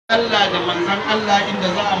Allah da manzan Allah, inda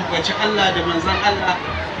za a ambaci Allah da manzan Allah.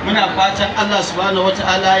 Muna fatan Allah subhanahu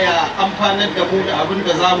wata'ala ya amfanar da mu da abin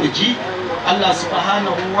da za mu ji. Allah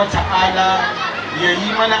subhanahu wata'ala ya yi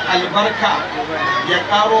mana albarka, ya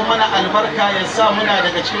ƙaro mana albarka, ya sa muna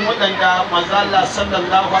daga cikin waɗanda manzo Allah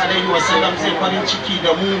sallallahu alaihi wasallam zai farin ciki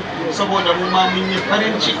da mu, saboda mu ma mun yi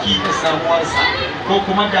farin ciki da samuwarsa ko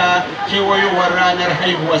kuma da kewayowar ranar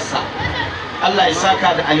haihuwarsa. Allah ya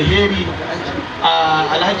saka da alheri.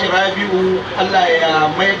 Alhaji Rabi'u, Allah ya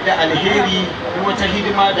mayar da alheri, wata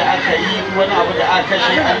hidima da aka yi, wani abu da aka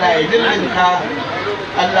kashe, Allah ya dillinka,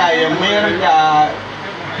 Allah ya mayar da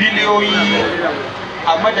biliyoyi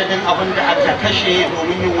a madadin abin da aka kashe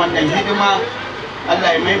domin yin wannan hidima. Allah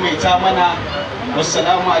ya maimaita mana.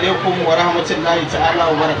 Wassalamu alaikum wa rahmatullahi ta'ala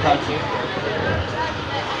wa barakatuh.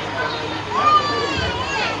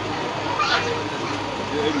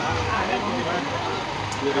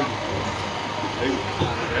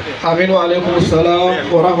 Aminu alaikum salam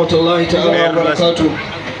wa rahmatullahi ta'ala wa barakatuh.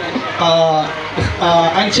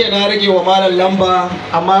 An ce na rage wa malam lamba,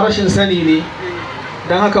 amma rashin sani ne,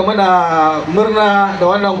 don haka muna murna da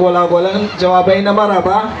wannan gwalagwalan jawabai na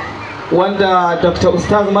maraba wanda Dr.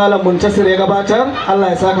 Ustaz Malam Muntasir ya gabatar. Allah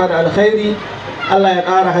ya saka da alkhairi, Allah ya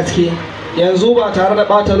ƙara haske. Yanzu ba tare da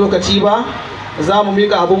ɓata lokaci ba, za mu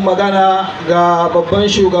miƙa abin magana ga babban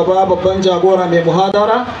shugaba, babban jagora mai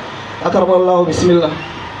muhadara. Akarmallahu, bismillah.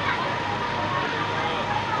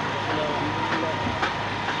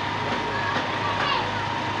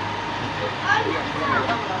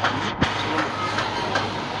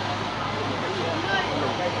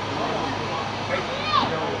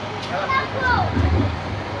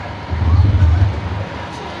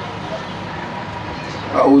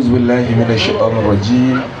 أعوذ بالله من الشيطان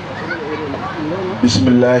الرجيم. بسم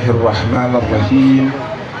الله الرحمن الرحيم.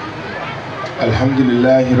 الحمد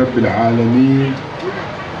لله رب العالمين،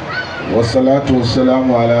 والصلاة والسلام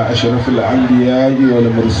على أشرف الأنبياء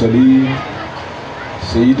والمرسلين،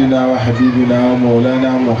 سيدنا وحبيبنا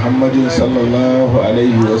ومولانا محمد صلى الله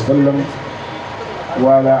عليه وسلم،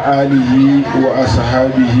 وعلى آله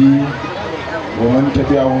وأصحابه ومن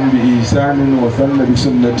تبعهم بإحسان وسن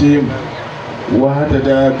بسنتهم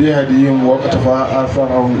واهتدى بهديهم واقتفى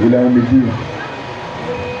آثارهم إلى يوم الدين.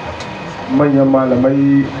 manyan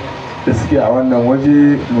malamai da suke a wannan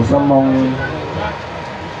waje, musamman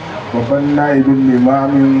babban na'ibin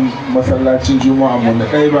limamin masallacin juma'a mu na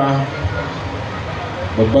ɗaiba,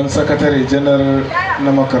 babban sakatare janar na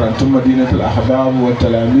makarantun madinatul ahbab wa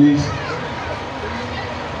talamis,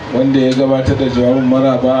 wanda ya gabatar da jawabin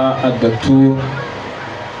maraba a dakto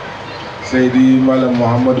saidi malam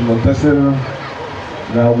muhammad muntasir,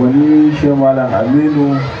 ga gwani shi malam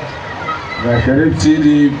aminu, ga sharif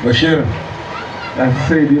cidi bashir, ga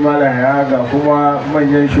saidi malam ya, ga kuma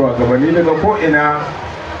manyan shugabanni daga ko'ina.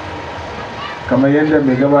 Kamar yadda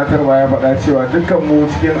mai gabatarwa ya faɗa cewa dukkan mu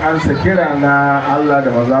cikin ansa kira na Allah da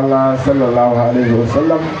manzo Allah sallallahu alaihi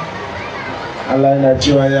wasallam. Allah yana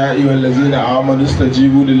cewa ya ayyuhal ladzina amanu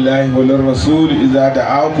stajibu lillahi walir rasul idza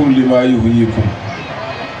da'akum lima yuhyikum.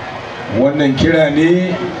 Wannan kira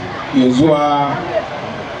ne ya zuwa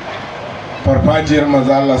farfajiyar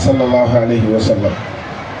manzo Allah sallallahu alaihi wasallam.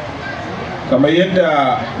 Kamar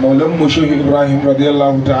yadda maulan mu Shehu Ibrahim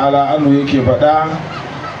radiyallahu ta'ala anhu yake faɗa,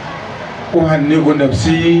 uhanni'u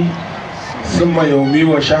nafsi summa yaumi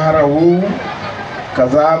wa shahrahu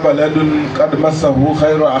kaza baladun qad massahu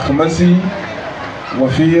khairu akhmasi wa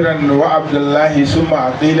firan wa abdullahi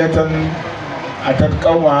summa aqilatan atat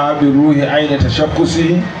qawmaha bi ruhi ayna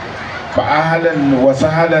tashakkusi fa ahlan wa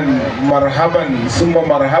sahlan marhaban summa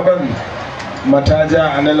marhaban mata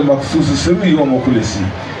ja'ana al-maqsus sirri wa muklisi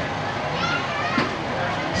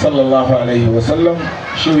sallallahu alaihi wa sallam.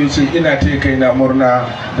 Shi ce ina taya kaina murna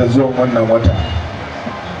da zuwan wannan wata,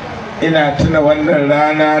 ina tuna wannan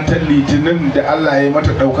rana ta litinin da Allah ya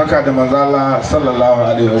mata ɗaukaka da manzo Allah sallallahu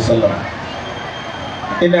alaihi wa sallam.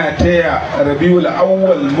 Ina taya Rabiul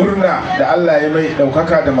awwal murna da Allah ya mai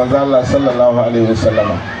ɗaukaka da manzo Allah sallallahu alaihi wa sallam.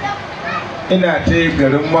 Ina taya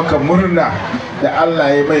garin Makka murna da Allah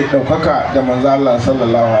ya mai ɗaukaka da manzo Allah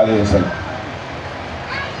sallallahu alaihi wa sallam.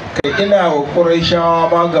 Kai ina wa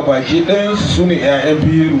Qurayshawa ma gabaki ɗayansu su ne 'ya'yan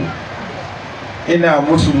biyu, ina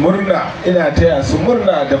musu murna, ina taya su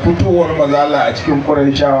murna da fitowar manzo Allah a cikin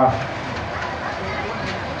Qurayshawa.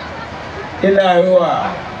 Ina yi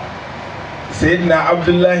wa Sayyidina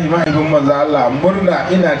Abdullahi mahaifin manzo Allah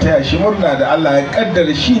murna, ina taya shi murna da Allah ya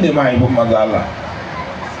kaddara shi ne mahaifin manzo Allah.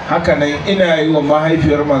 Hakanan ina yi wa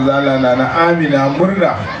mahaifiyar manzo Allah na Amina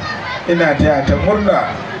murna, ina taya ta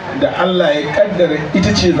murna da Allah ya kaddara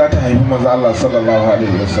ita ce za ta haifi manzo Allah sallallahu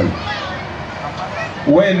alaihi wasallam.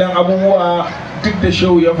 Wayannan abubuwa duk da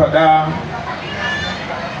shehu ya faɗa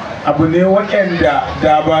abu ne waɗanda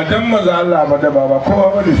da ba don maza Allah ba da ba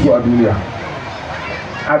kowa bane su a duniya,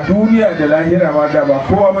 a duniya da lahira ma da ba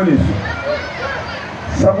kowa bane su,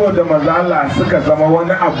 saboda maza Allah suka zama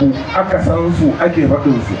wani abu aka san su ake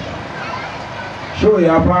faɗin su. Shehu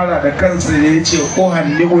ya fara da kansa ya ce ko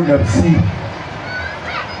hannu nafsi,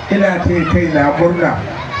 ina ta kai na murna.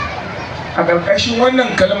 A ƙarƙashin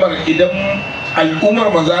wannan kalmar idan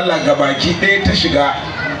al'ummar maza Allah gabaki ɗaya ta shiga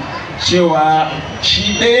cewa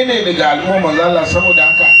shi ɗaya ne daga al'ummar maza Allah, saboda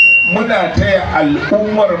haka muna taya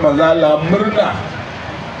al'ummar maza Allah murna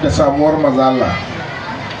da samuwar maza Allah,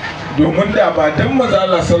 domin da ba dan maza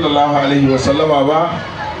Allah sallallahu alaihi wasallama ba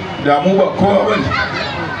da mu ba kowa bane,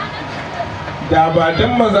 da ba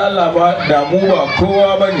dan maza Allah ba da mu ba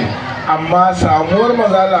kowa bane, amma samuwar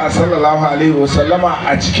maza Allah sallallahu alaihi wasallama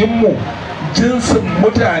a cikin mu jinsin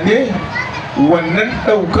mutane, wannan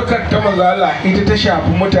ɗaukakar ta maza Allah ita ta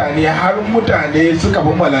shafi mutane har mutane suka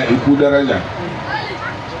fi mala'iku daraja.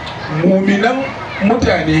 Muminan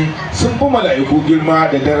mutane sun fi mala'iku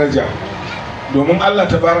girma da daraja, domin Allah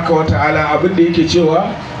tabaraka wa ta'ala abin da yake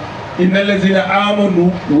cewa innal ladzina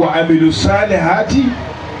amanu wa amilu salihati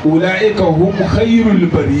ulaika hum khairul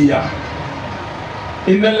bariya.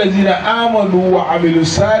 Innal ladzina amanu wa amilu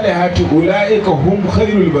salihati ulaika hum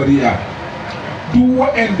khairul bariya. Duk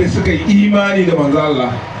waɗanda suka yi imani da manzo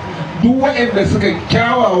Allah, duk waɗanda suka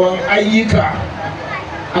kyawawan ayyuka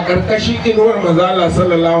a ƙarƙashin inuwar manzo Allah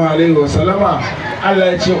sallallahu alaihi wa sallama,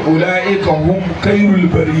 Allah ya ce ulaika hum khairul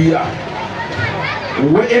bariya.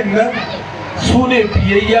 Waɗannan su ne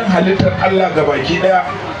fiyayyen halittar Allah gabaki ɗaya.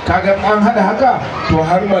 Kaga an haɗa haka to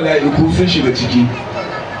har mala'iku sun shiga ciki,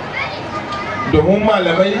 domin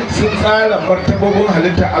malamai sun tsara martabobin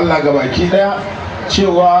halittar Allah gabaki ɗaya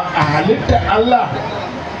cewa a halitta Allah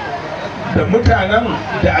da mutanen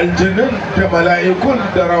da aljanun da mala'ikun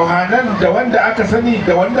da rauhanan da wanda aka sani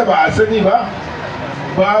da wanda ba a sani ba,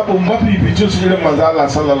 babu mafificin su irin manzo Allah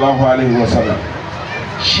sallallahu alaihi wasallam.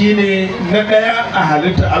 Shine na ɗaya a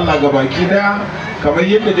halitta Allah gabaki daya, kamar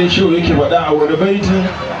yadda dai shehu yake faɗa a wani baiti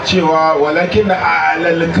cewa walakin na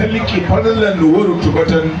alal kalki fadlan wa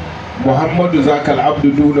rutubatan Muhammadu zakal abdu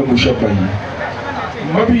duna mushabbahi.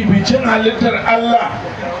 Mafificin halittar Allah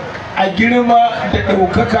a girma da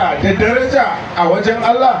ɗaukaka da daraja a wajen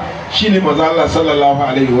Allah shine manzo Allah sallallahu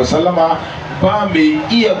alaihi wasallama, ba mai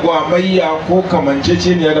iya gwamayya ko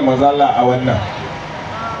kamanceceniya da manzo Allah a wannan.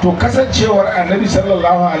 To kasancewar annabi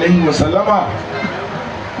sallallahu alaihi wasallama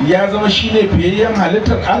ya zama shine fiyayyen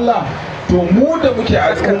halittar Allah, to mu da muke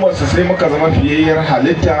al'ummarsa sai muka zama fiyayyar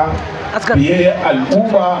halitta, fiyayyar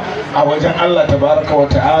al'umma a wajen Allah tabaraka wa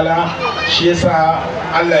ta'ala. Shi yasa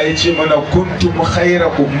Allah ya ce mana kuntum khayra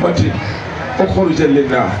ummatin ukhrijat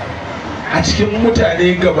lin-nas. A cikin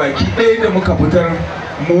mutane gabaki ɗaya da muka fitar,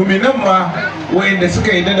 muminan ma wayanda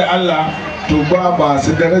suka yi da Allah, to ba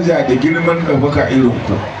masu daraja da girman ɗaukaka irin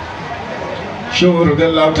ku. Shehu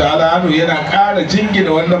radiyallahu ta'ala anhu yana ƙara jingina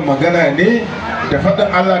wannan magana ne da faɗin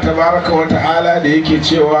Allah tabaraka wa ta'ala da yake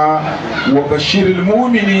cewa wa bashiril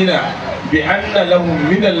mu'minina bi anna lahum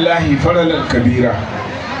minallahi faralan kabira.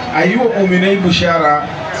 Ayi wa mu'minai bishara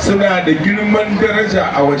suna da girman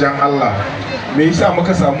daraja a wajen Allah. Me yasa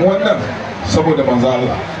muka samu wannan? Saboda manzo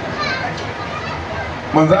Allah.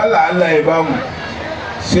 Manzo Allah Allah ya bamu,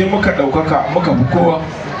 sai muka ɗaukaka muka fi kowa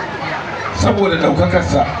saboda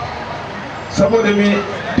ɗaukakarsa. Saboda me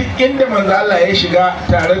duk inda manzo Allah ya shiga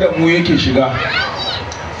tare da mu yake shiga,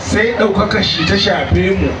 sai ɗaukakar shi ta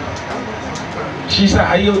shafe mu. Shi sa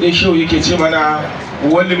har yau da shehu yake ce mana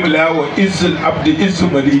wali mulawa izzul abdi izzu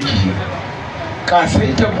maliki.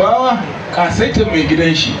 Kasaita bawa kasaita mai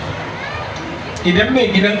gidan shi. Idan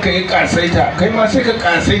mai gidanka ya kasaita, kai ma sai ka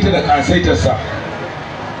kasaita da kasaitarsa.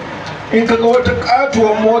 In kaga wata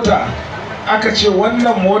katuwar mota aka ce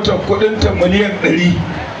wannan motar kudinta miliyan 100,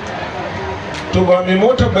 to ba mai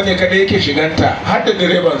motar bane kada yake shiganta, har da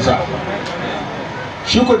direbansa.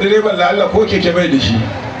 Shi ko direban la Allah ko keke bai da shi,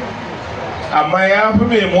 amma ya fi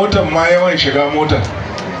mai motar ma yawan shiga motar.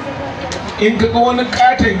 In kaga wani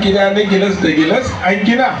katon gida na gilas da gilas an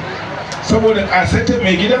gina saboda kasaitar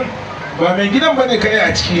mai gidan, ba mai gidan bane kai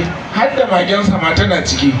a ciki, har da magensa ma tana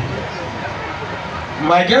ciki.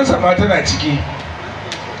 Magensa ma tana ciki.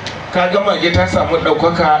 Kaga mage ta samu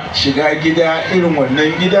ɗaukaka shiga gida irin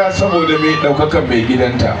wannan gida saboda mai ɗaukakar mai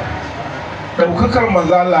gidanta. Ɗaukakar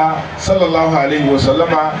manzala sallallahu alaihi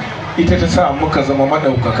wasallama ita ta sa muka zama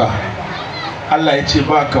maɗaukaka. Allah ya ce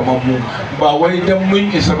ba kamar mu, ba wai dan mun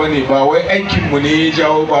isa bane, ba wai aikin mu ne ya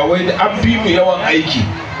jawo, ba wai an fi mu yawan aiki,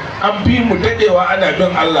 an fi mu dadewa ana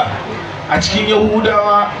bin Allah. A cikin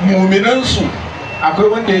Yahudawa muminansu akwai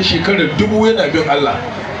wanda ya shekara 1000 yana bin Allah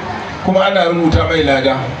kuma ana rubuta mai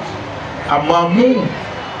lada. Amma mu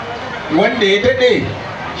wanda ya daɗe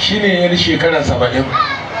shine ya shekara 70.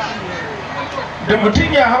 Da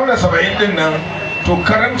mutum ya haura 70 din nan to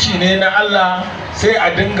karamci ne na Allah, sai a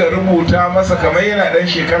dinga rubuta masa kamar yana dan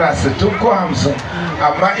shekara 60 ko 50.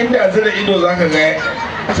 Amma inda zira ido zaka ga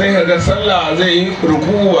sai ka ga sallah zai yi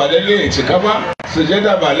ruku'u ba lalle ya cika ba,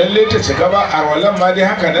 sujada ba lalle ta cika ba, arwalan ma dai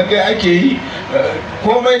haka nan dai ake yi,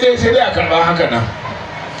 komai dai sai dai a karba haka nan.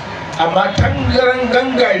 Amma tangaran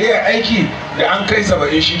gangare aiki da an kai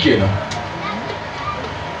 70 shikenan.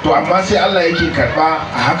 To amma sai Allah yake karba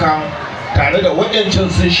a hakan tare da waɗancan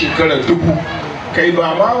sun shekara 1000. Kai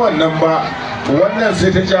ba ma wannan ba, wannan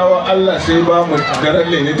sai ta jawo Allah sai ba mu daren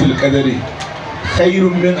lailatul qadri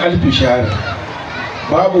khairun min alf shahr.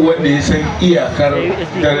 Babu wanda ya san iyakar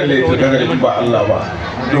daren lailatul qadri ba Allah ba,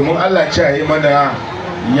 domin Allah ya yi mana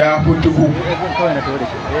ya fi 1000.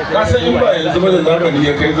 Ka san in ba yanzu ba da zamani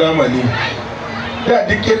ya kai zamani, da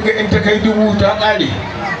duk kirga in ta kai 1000 ta ƙare.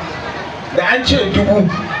 Da an ce 1000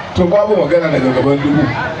 to babu magana daga gaban 1000.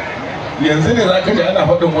 Yanzu ne za ka ji ana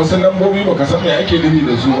faɗin wasu lambobi baka san me ake nufi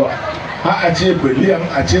da su ba. Ha a ce biliyan,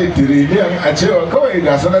 a ce tiriliyan, a ce kawai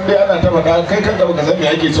ga sanan dai ana ta faɗa, kai kanka baka san me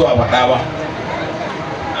ake so a faɗa ba.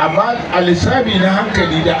 Amma a lissafi na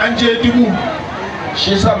hankali da an je 1000,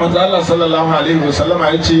 shi yasa manzo Allah sallallahu alaihi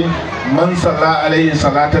wasallama ya ce man salla alaihi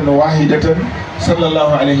salatan wahidatan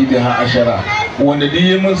sallallahu alaihi biha ashara. Wanda duk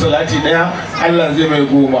yi mun salati daya Allah zai mai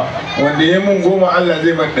 10, wanda ya mun 10 Allah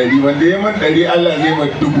zai mai 100, wanda ya mun 100 Allah zai mai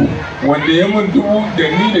 1000, wanda ya mun 1000 da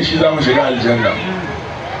ni da shi za mu shiga aljanna.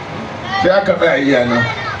 Sai aka tsaya iya nan,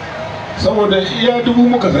 saboda iya 1000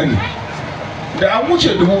 muka sani, da an wuce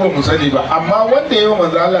 1000 ba mu sani ba. Amma wanda ya yi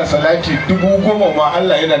manzo Allah salati 10,000 ma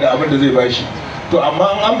Allah yana da abin da zai bashi. To amma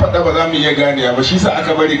an faɗa ba za mu iya gane ba, shi sa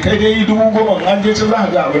aka bari kai dai 10,000 an je can za ka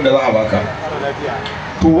ga abin da za a baka.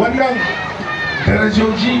 To wannan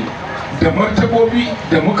darajoji da martabobi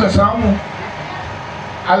da muka samu,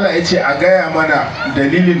 Allah ya ce a gaya mana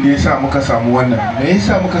dalilin da ya sa muka samu wannan. Me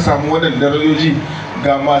yasa muka samu wannan darajoji?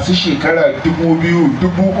 Ga masu shekara 2000,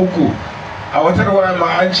 3000. A wata rawaya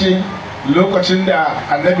ma an ce lokacin da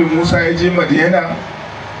annabi Musa ya je Madiyana,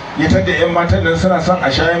 ya tada 'yan matan nan suna son a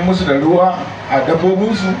shayan musu da ruwa a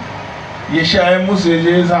dabbobinsu, ya shayan musu, ya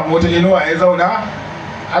je ya samu wata inuwa ya zauna.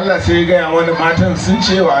 Allah sai ya gaya wani matan sun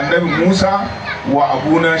ce wa annabi Musa, wa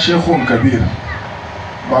abuna shehun kabir,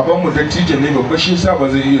 babanmu dattijo ne babba, shi sa ba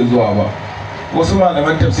zai iya zuwa ba. Wasu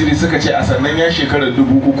malaman tafsiri suka ce a sannan ya shekarar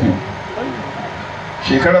 3000,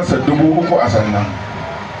 shekararsa 3000 a sannan.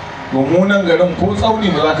 Domin nan garin ko tsauni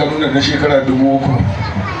ba za ka nuna na shekara 3000,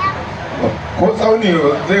 ko tsauni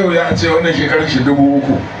zai wuya a ce wannan shekarar shi 3000.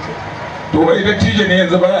 To wai dattijo ne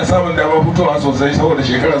yanzu baya samun dama fitowa sosai saboda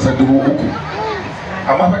shekararsa 3000.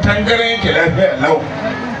 Amma fa tangaren yake lafiya lau,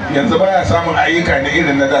 yanzu baya samun ayyuka na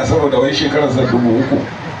irin na da saboda wai shekararsa 3000.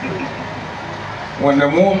 Wanda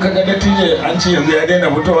mu ka ga dattijo an ce yanzu ya daina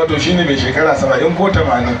fitowa, to shine mai shekara 70 ko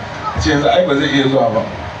 80, ce yanzu ai ba zai iya zuwa ba.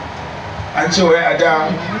 An ce wai a da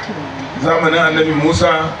zamanin annabi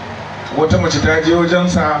Musa wata mace ta je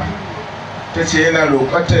wajensa, ta ce yana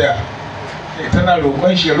roƙonta, tana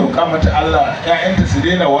roƙon shi ya roƙa mata Allah 'ya'yanta su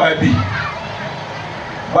daina wabi,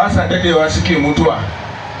 ba sa dadewa suke mutuwa.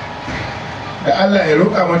 Da Allah ya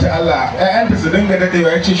roƙa mata Allah 'ya'yanta su dinga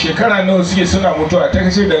dadewa. Ya ce shekara nawa suke suna mutuwa? Ta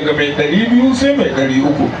ce daga mai 200 sai mai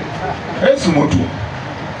 300 sai su mutu,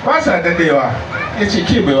 ba sa dadewa. Ya ce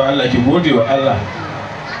ke baiwa Allah, ki gode wa Allah,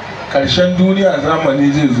 ƙarshen duniya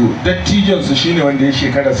zamani zai zo dattijansu shine wanda ya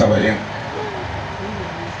shekara 70.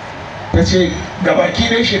 Ta ce gabaki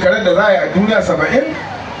dai shekarar da za a yi a duniya 70,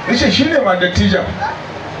 ya ce shine ma dattijan.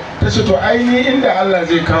 Ta ce to aini inda Allah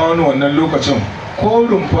zai kawo ni wannan lokacin, ko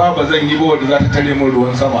rumfa ba zan yi ba wadda za ta tare min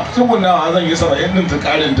ruwan sama, tsugunawa zan yi 70 din ta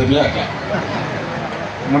ƙarin tafiya ta.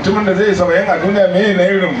 Mutumin da zai yi 70 a duniya me na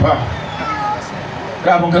yin rumfa?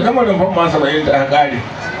 Kafin ka gama rumfan ma 70 ta ƙare.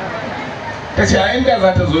 Ta ce a inda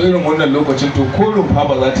za ta zo irin wannan lokacin, to ko rumfa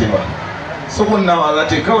ba za ta yi ba, tsugunawa za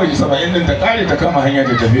ta yi kawai 70 din ta ƙare ta kama hanya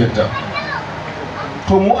ta tafiyar ta.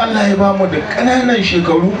 To mu Allah ya ba mu da ƙananan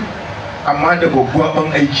shekaru amma da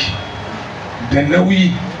gwaggwaban aiki da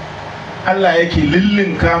nauyi. Allah yake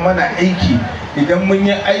lullunka mana aiki. Idan mun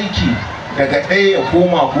yi aiki daga 1 ya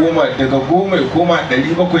koma 10, daga 10 ya koma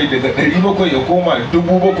 700, daga 700 ya koma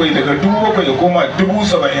 7,000, daga 7,000 ya koma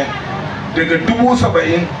 70,000, daga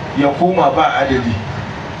 70,000 ya koma ba adadi.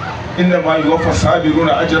 Inna ma yuwaffa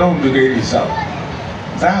sabiruna ajrahum bighairi hisab.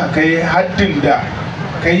 Za ka kai haddin da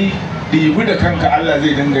kai ɗibi da kanka Allah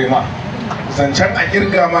zai dinga yi ma, zancen a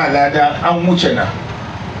kirga ma lada an wuce na.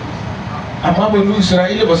 amma banu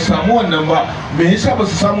Isra'ila ba su samu wannan ba. Me yasa ba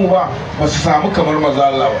su samu ba? Ba su samu kamar manzo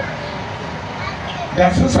Allah ba. Da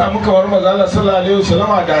sun samu kamar manzo Allah sallallahu alaihi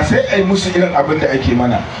wasallama da sai ai musu irin abin da ake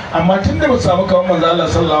mana. Amma tunda ba su samu kamar manzo Allah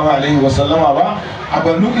sallallahu alaihi wasallama ba, a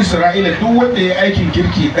banu Isra'ila duk wanda ya aikin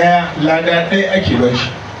kirki daya lada daya ake ba shi.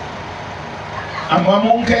 Amma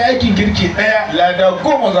mun kai aikin kirki daya lada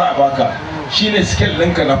 10 za a baka. Shine scale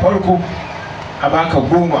ɗinka na farko, a baka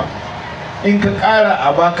 10. In ka ƙara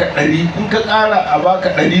a baka 100, in ka ƙara a baka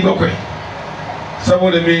 700.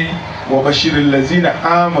 Saboda me? Wa bashirin lazina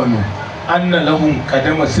amanu anna lahum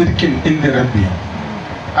qadama sirkin inda rabbi.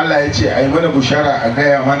 Allah ya ce ai mana bushara, a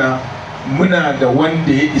gaya mana muna da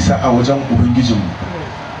wanda ya isa a wajen ubangijinmu.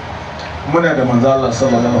 Muna da manzo Allah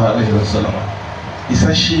sallallahu alaihi wasallam,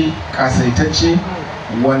 isasshe, kasaitacce,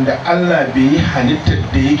 wanda Allah bai yi halittar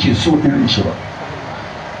da yake so irin shi ba.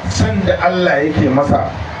 Sanda Allah yake masa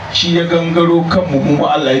shi ya gangaro kanmu, mu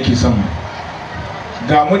Allah yake son mu.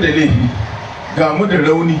 Ga mu da laifi, ga mu da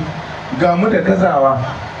rauni, ga mu da gazawa,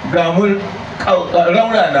 ga mu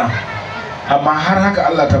raunana, amma har haka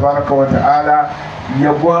Allah tabaraka wa ta'ala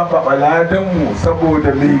ya gwaba baladanmu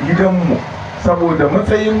saboda mai gidanmu, saboda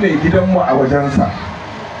matsayin mai gidanmu a wajensa,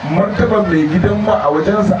 martaban mai gidanmu a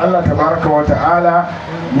wajensa. Allah tabaraka wa ta'ala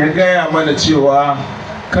ya gaya mana cewa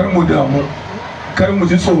kar mu damu, kar mu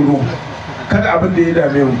ji tsoro, kada abin da ya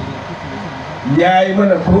dame mu. Ya yi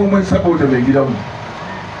mana komai saboda mai gidanmu.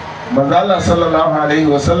 Manzo Allah sallallahu alaihi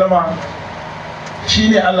wa sallama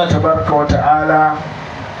shine Allah tabaraka wa ta'ala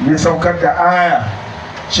ya saukar da aya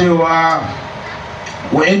cewa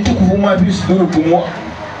wa in tukhu ma fi sudurikum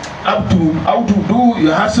abtu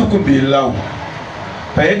yuhasibukum billah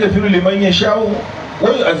fa yaghfiru liman yasha'u wa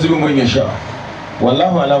yu'adhibu man yasha'u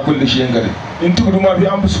wallahu ala kulli shay'in qadir. In tukhu ma fi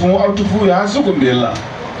anfusikum abtu yuhasibukum billah.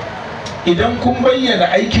 Idan kun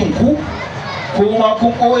bayyana aikin ku ko ma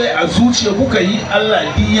kun ɓoye a zuciya kuka yi, Allah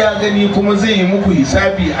di ya gani kuma zai yi muku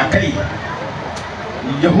hisabi a kai,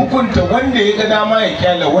 ya hukunta wanda ya ga dama ya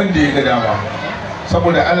kyala wanda ya ga dama,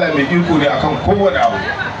 saboda Allah mai iko ne akan kowane abu.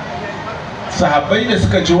 Sahabbai da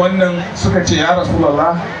suka ji wannan suka ce, ya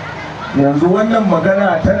Rasulullah, yanzu wannan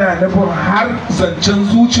magana tana nufin har zancen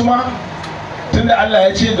zuci ma? Tunda Allah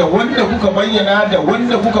ya ce da wanda kuka bayyana da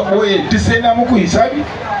wanda kuka ɓoye duk sai na muku hisabi,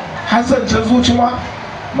 har zancen zuci ma?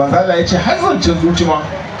 Manzo Allah ya ce har zancen zuci ma.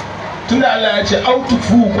 Tunda Allah ya ce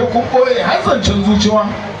autufu ko kun ɓoye har zancen zuci ma.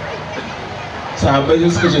 Sahabbai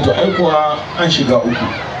suka ce to ai kuwa an shiga uku,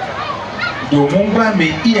 domin ba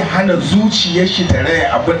mai iya hana zuciyar shi ta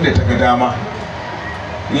raya abin da ta ga dama.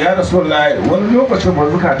 Ya Rasulullahi, wani lokacin ba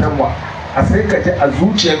zukatan mu a sai ka ji a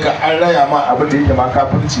zuciyarka an raya ma abin da yake ma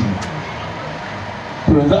kafirci ne.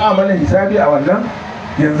 To yanzu a mana hisabi a wannan,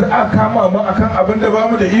 yanzu a kama mu akan abin da ba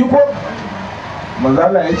mu da iko. Manzo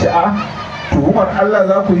Allah ya ce a tuhumar Allah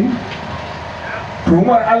za ku yi?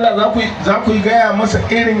 Tuhumar Allah za ku yi gaya masa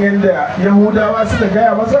irin yadda Yahudawa suka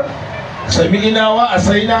gaya masa? Sami inawa a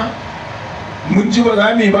saina, mun ji ba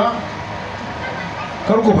za mu yi ba?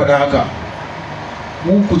 Kar ku faɗa haka.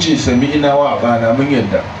 Mu ku ce sami inawa a bana mun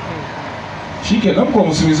yadda. Shi ke nan ko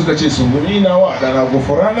musulmi suka ce sun gumi inawa a ɗana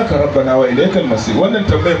gufura na karabbana wa ilaikal masir. Wannan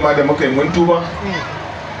tambayar ma da muka yi mun tuba,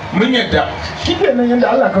 mun yadda. Shi ke nan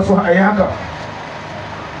yadda Allah ka so a yi haka.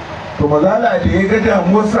 To mazala da ya ga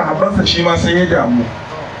damuwar sahabansa shi ma sai ya damu.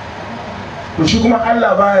 To shi kuma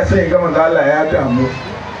Allah baya sai ya ga mazala ya damu.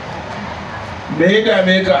 Me ya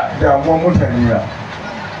dame ka? Damuwar mutane ya.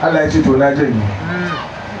 Allah ya ce to na janye.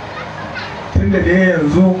 Tunda dai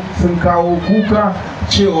yanzu sun kawo kuka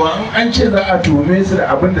cewa in an ce za a tume su da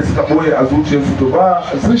abin da suka ɓoye a zuciyarsu, to ba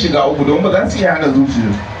sun shiga uku don ba za su iya hana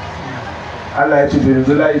zuciyarsu. Allah ya ce to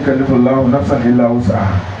yanzu la yukallifu Allahu nafsan illa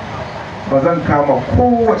wus'aha. Ba zan kama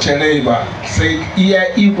kowace rai ba sai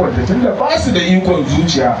iya ikon ta, tunda ba su da ikon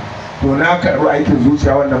zuciya, to na karɓi aikin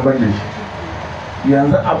zuciya wannan ban da shi.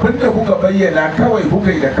 Yanzu abin da kuka bayyana kawai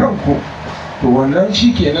kuka yi da kanku, to wannan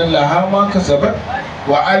shi kenan laha ma kasabat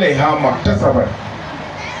wa alaiha maktasabat.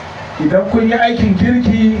 Idan kun yi aikin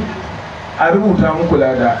kirki a rubuta muku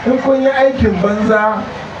lada, in kun yi aikin banza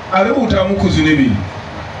a rubuta muku zunubi.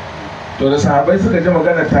 To da sahabbai suka ji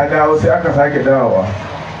magana ta dawo, sai aka sake dawowa.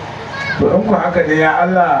 To in ku haka ne ya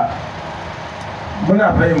Allah,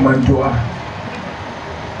 muna fahimmantuwa,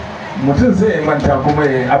 mutum zai manta kuma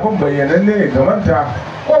ya abin bayyananne ne ga manta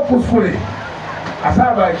ko kuskure, a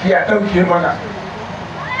sa baki a ɗauke mana.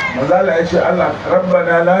 Mazala ya ce Allah,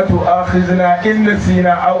 rabbana la tu'akhizna in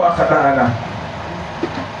nasina aw akhtana.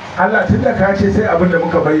 Allah, tunda ka ce sai abin da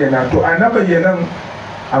muka bayyana, to a na bayyanan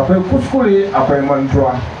akwai kuskure akwai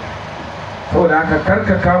mantuwa. Saboda haka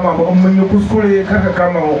karka kama mu in mun yi kuskure, karka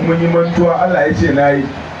kama mu in mun yi mantuwa. Allah ya ce nayi.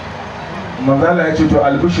 Mazala ya ce to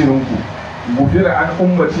albishirinku, gufira an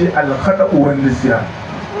ummati al-khata'u wan nisyan.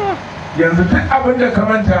 Yanzu duk abin da ka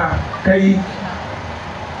manta kai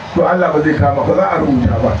to Allah ba zai kama, ba za a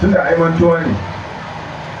rubuta ba tunda ai mantuwa ne.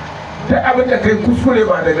 Duk abin da kai kuskure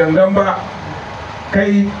ba da gangan ba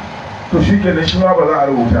kai to shikenan shi ma ba za a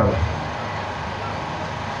rubuta ba.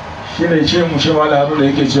 Shine ce mu shi malamu da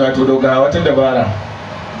yake cewa to ga wata dabara,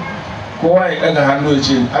 kowa ya daga hannu ya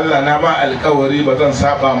ce Allah na ba alkawari ba zan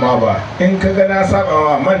saba ma ba, in ka ga na saba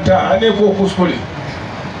ma manta ne ko kuskure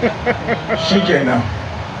shikenan.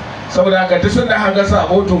 Saboda haka duk sanda aka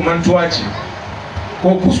sabo to mantuwa ce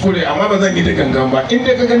ko kuskure, amma ba zan yi da gangan ba. In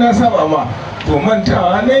dai ka ga na saba ma to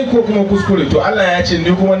mantawa ne ko kuma kuskure, to Allah ya ce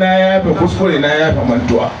ni kuma na yafe kuskure na yafe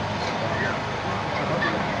mantuwa.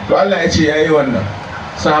 To Allah ya ce yayi wannan.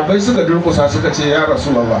 Sahabbai suka durkusa suka ce ya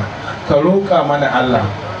Rasulullah ka roƙa mana Allah,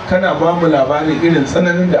 kana ba mu labarin irin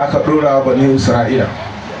tsananin da aka ɗora wa bani Isra'ila,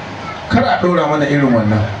 kar a ɗora mana irin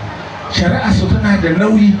wannan. Shari'a su tana da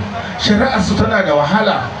nauyi, shari'a su tana da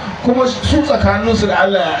wahala, kuma su tsakaninsu da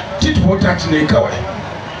Allah tit for tat ne kawai,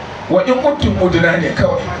 wa in uttum udna ne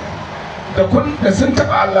kawai. Da sun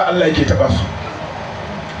taɓa Allah, Allah yake taɓa su.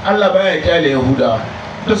 Allah baya kyale Yahudawa,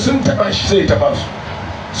 da sun taɓa shi sai taɓa su.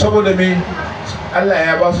 Saboda me? Allah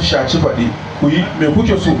ya ba su shaci faɗi, ku yi me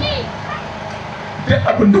kuke so, duk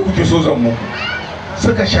abin da kuke so zan muku.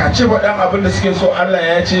 Suka shaci faɗan abin da suke so. Allah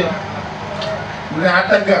ya ce na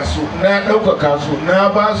ɗaga su, na ɗaukaka su, na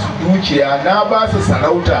ba su dukiya, na ba su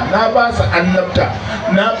sarauta, na ba su annabta,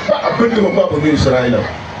 na ba abin da ba bani Isra'ila.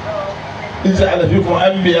 In ja'ala fikum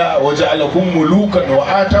anbiya wa ja'alakum mulukan wa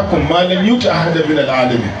atakum ma lam yuti ahada min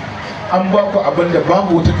al-alamin. An ba ku abin da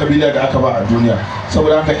babu wata kabila da aka ba a duniya.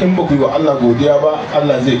 Saboda haka in ba ku yi wa Allah godiya ba,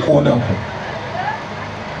 Allah zai kona ku.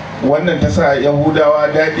 Wannan ta sa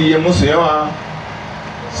Yahudawa daɗi ya musu yawa,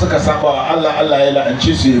 suka saba wa Allah, Allah ya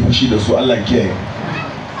la'ance su, ya fushi da su, Allah kiyaye.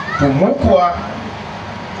 To mu kuwa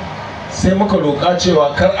sai muka roƙa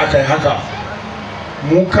cewa kar a kai haka,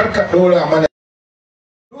 mu kar ka ɗora mana.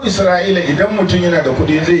 Isra'ila idan mutum yana da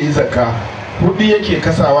kuɗi zai yi zakka, kuɗi yake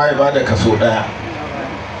kasawa ya bada kaso ɗaya,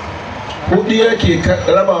 kuɗi yake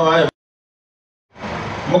rabawa ya.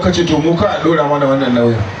 Muka ce to mu ka a ɗora mana wannan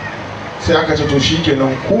nauyin. Sai aka ce to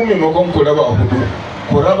shikenan ku maimakon ku raba 4,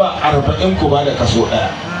 ku raba 40 ku bada kaso ɗaya.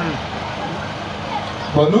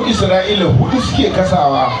 Banu Isra'ila 4 suke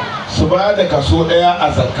kasawa su bada kaso ɗaya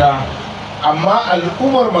a zakka, amma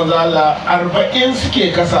al'ummar manzo Allah 40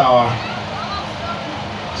 suke kasawa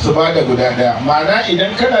su bada guda ɗaya. Ma'ana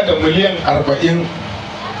idan kana da miliyan 40,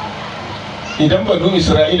 idan banu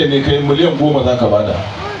Isra'ila ne kai miliyan 10 za ka bada,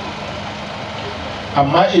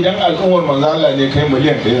 amma idan al'ummar manzo Allah ne kai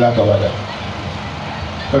miliyan 1 za ka bada.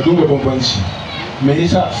 Ka duba bambanci. Me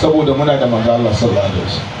yasa? Saboda muna da manzo Allah sallallahu alaihi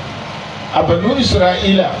wasallam. A banu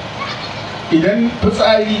Isra'ila idan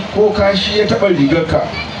fitsari ko kashi ya taba rigarka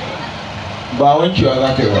ba wankewa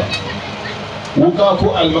za ka yi ba, wuka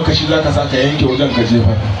ko almakashi za ka saka yanke wajen ka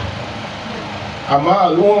jefa. Amma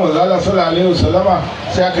al'ummar manzo Allah sallallahu alaihi wasallama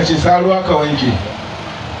sai aka ce sa ruwa ka wanke.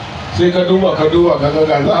 Sai ka duba ka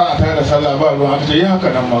ga za a tada sallah ba ruwa, aka ce yi haka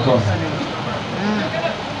nan ma kawai,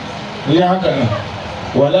 yi haka nan.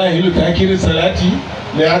 Wala hilu takirin salati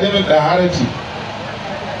da adamin daharati.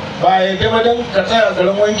 Ba ya dama dan ka tsaya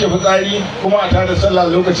garin wanke fitsari kuma a tada sallah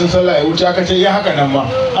lokacin sallah ya wuce, aka ce yi haka nan ma.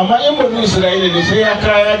 Amma in banu Isra'ila ne sai ya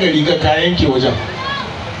kaya ga riga ka yanke wajen.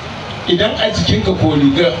 Idan a jikinka ko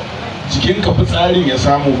riga jikinka fitsarin ya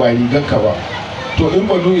samu ba rigarka ba, to in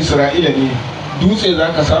banu Isra'ila ne dutse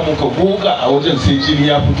za ka samu ka goga a wajen sai jini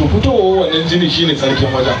ya fitowa wannan jini shine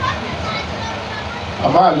tsarkin wajen.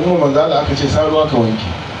 Amma al'umma manzo Allah aka ce sa ruwa ka wanke.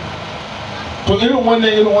 To irin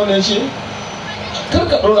wannan ce kar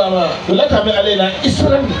ka dora ma ulata mai alaina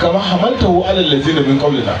isran kama hamaltahu alal ladzina min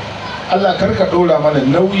qablina. Allah kar ka dora mana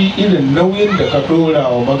nauyi irin nauyin da ka dora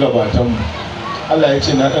wa magabatan mu. Allah ya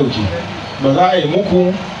ce na dauke, ba za a yi muku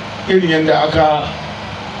irin yadda aka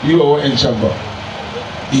yi wa wa'ancan ba.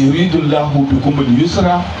 Yuridullahu bikum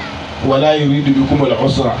al-yusra wa la yuridu bikum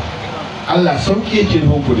al-usra. Allah sauki yake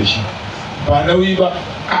nufin da shi, ba nauyi ba.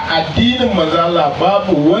 A addinin manzo Allah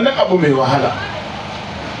babu wani abu mai wahala.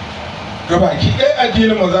 Gabaki ɗaya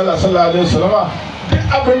addinin manzo Allah sallallahu alaihi wasallam, duk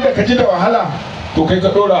abin da ka ji da wahala to kai ka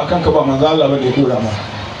dora a kanka, ba manzo Allah bane ya dora ma.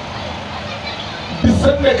 Duk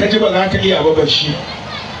sanda ka ji ba za ka iya ba shi,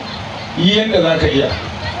 yi yanda za ka iya.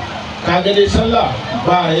 Ka ga dai sallah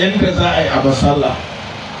ba yanda za a yi a ba sallah,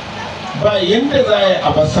 ba yanda za a yi a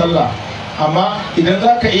ba sallah, amma idan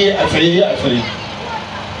za ka iya a tsaye ya a tsaye,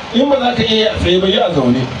 in ba za ka iya a tsaye ba ya a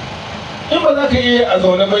zaune, in ba za ka iya a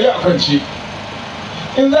zaune ba ya a kwance,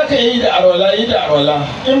 in za ka iya yi da arwala yi da arwala,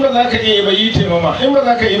 in ba za ka iya ba yi taimama, in ba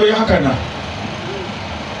za ka iya ba yi haka nan.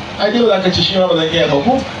 ai dai ba za ka ci shi ma ba zan iya ba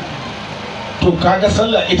ko to kaga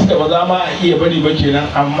sallah ita da ba za ma a iya bari ba kenan,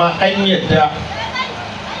 amma an yadda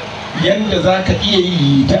yanda za ka iya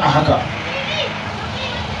yi ta a haka.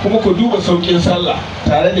 Kuma ku duba sauƙin sallah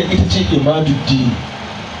tare da ita ce imaduddini,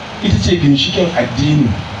 ita ce ginshikin addini,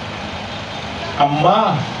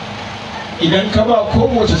 amma idan ka ba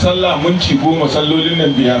kowace sallah minti 10, sallolin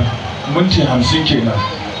nan 5 minti 50 kenan,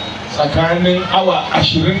 tsakanin awa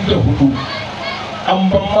 24 an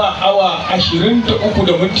ban ma awa 23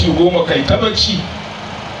 da minti 10 kai ta bacci.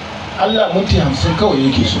 Allah minti 50 kawai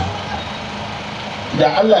yake so.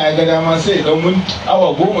 Da Allah ya ga dama sai ya dau minti awa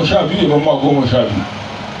 12 ya ban ma 12,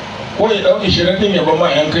 ko ya dau 20 din ya ban ma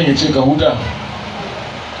yankan ya ce ka huta.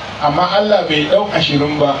 Amma Allah bai dau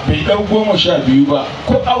 20 ba, bai dau 12 ba,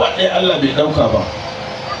 ko awa ɗaya Allah bai dauka ba.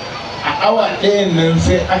 A awa ɗayan nan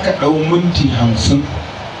sai aka dau minti 50.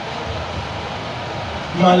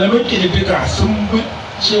 Malaman ƙididdiga sun bi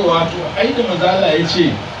cewa to ai da mazala ya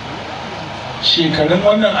ce shekarun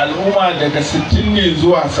wannan al'umma daga 60 ne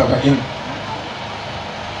zuwa 70.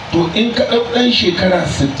 To in ka ɗau ɗan shekara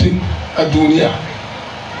 60 a duniya,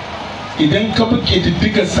 idan ka bi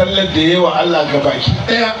ƙididdigar sallar da yawa Allah ga baki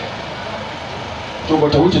ɗaya, to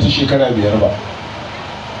bata wuce ta shekara 5 ba.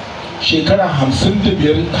 Shekara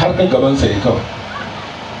 55 har da gabansa ya kawai.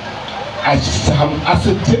 A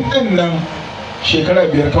 60 ɗin nan shekara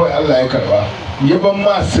 5 kawai Allah ya karba, ya ban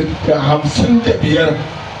ma 55.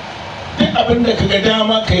 Duk abin da ka ga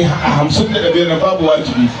dama ka yi a 55 na babu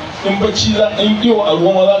wajibi, in bacci za in yau a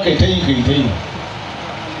ruwan za ka yi ta yi ka yi ta yi.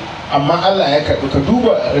 Amma Allah ya karɓi. Ka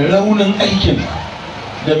duba raunin aikin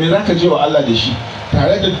da me za ka je wa Allah da shi,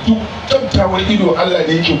 tare da duk tabtawar ido Allah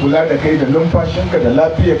ne yake kula da kai, da numfashinka, da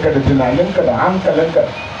lafiyarka, da tunaninka, da hankalinka.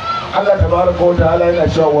 Allah tabaraka wa ta'ala yana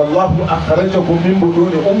cewa wallahu akhrajakum min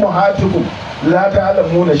buduni ummahatikum la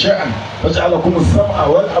ta'lamuna shay'an waja'alakum as-sam'a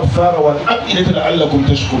wal absara wal af'idata la'allakum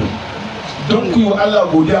tashkurun. Don ku yi wa Allah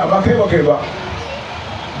godiya, amma kai ba kai ba.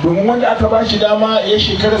 Domin wanda aka ba shi dama ya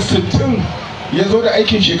shekara 60 ya zo da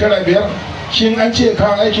aikin shekara 5, shi an ce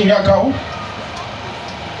kawo aikin ya kawo?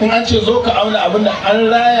 In an ce zo ka auna abin da an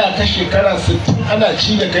raya ka shekara 60, ana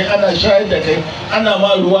ci da kai, ana shayar da kai, ana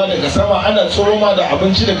ma ruwa daga sama, ana tsoro ma da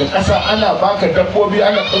abinci daga ƙasa, ana baka dabbobi,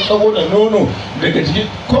 ana tsatsago da nono daga jiki,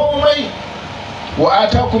 komai. Wa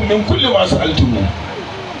atakum min kulli ma sa'altum.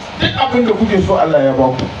 Duk abin da kuke so Allah ya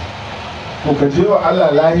baku. Ko ka je wa Allah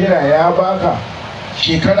lahira ya baka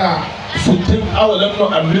shekara 60. awalam nu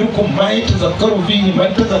amirkum ma yatazakkaru fihi man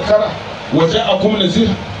tazakkara wa ja'akum nazir.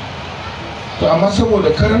 To amma saboda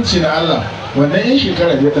karanci na Allah, wannan yan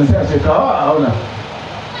shekara 5 sai a ce kawo a auna.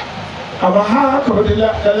 Amma haka ba da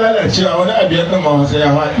lalacewa wani abiyar ɗin ma sai ya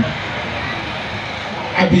faɗi.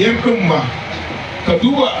 Abiyar ɗin ma ka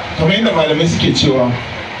duba kamar yadda malamai suke cewa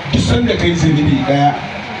duk sanda kai zunubi ɗaya,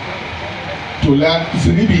 to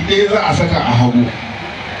zunubi ɗaya za a saka a hagu.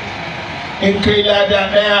 In kai lada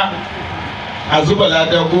ɗaya a zuba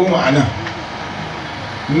lada 10 a nan,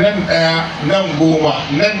 nan ɗaya nan 10,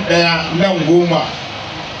 nan ɗaya nan 10.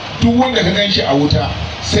 Duk wanda ka gan shi a wuta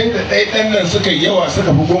sai da ɗan nan suka yawa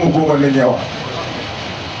suka fi 10 nan yawa.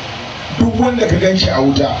 Duk wanda ka gan shi a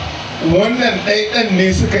wuta, wannan ɗan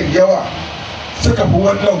ne suka yawa suka fi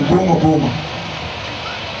wannan 10.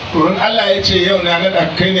 Turin Allah ya ce yau na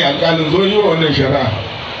naɗa kai ne alƙalin, zo yi wa wannan shari'a.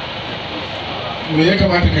 Me ya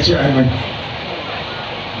kamata ka ce ai mai?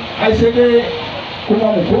 Ai sai dai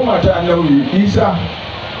kuma mu koma ta annabi Isa,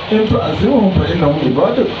 in tu'azzimuhum fa innahum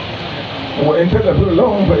ibaduk wa in taghfir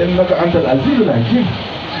lahum fa innaka antal azizul hakim.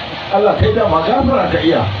 Allah kai da ma gafara ka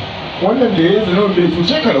iya, wannan da ya zina bai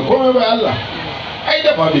cuce ka da komai ba. Allah ai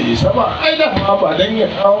da ba bai isa ba, ai da ba dan ya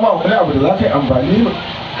kawo ma wani abu da za ka yi amfani ba.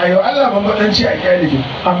 Ayo Allah ban badanci a kyaliki,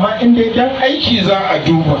 amma in dai dan aiki za a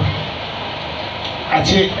duba, a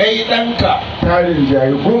ce ɗai ɗanka tarin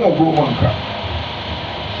jayi 10 ka.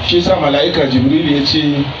 Shi sa mala'ika Jibril ya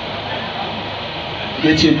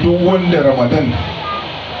ce duk wanda Ramadan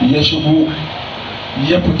ya shigo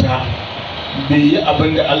ya fita bai yi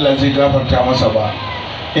abin da Allah zai gafarta masa ba,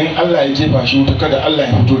 in Allah ya jefa shi wuta kada Allah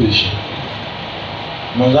ya fito da shi.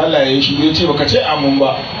 Manzo Allah ya shigo ya ce baka ce amin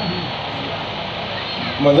ba.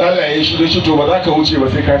 Manzo Allah ya shigo shi to ba za ka wuce ba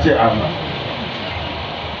sai ka ce amin.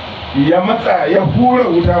 Ya matsa ya hura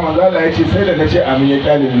wuta, manzo Allah ya ce sai da na ce amin ya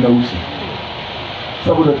kyale ni na wuce.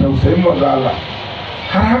 Saboda tausayin manzo Allah,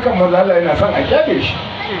 har haka manzo Allah yana son a kyale shi.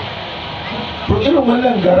 To irin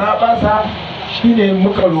wannan garabasa shine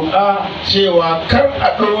muka roƙa cewa kar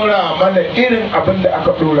a ɗora mana irin abin da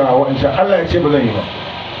aka ɗora wancan. Allah ya ce ba zan yi ba.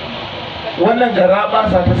 Wannan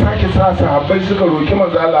garabasa ta sake sa sahabbai suka roƙi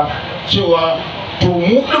manzo Allah cewa to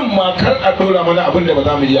mu din ma kar a dora mana abin da ba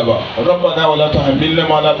za mu iya ba. Rabbana wala tuhammilna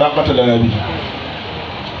ma la taqata lana bi.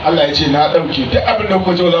 Allah ya ce na dauke duk abin da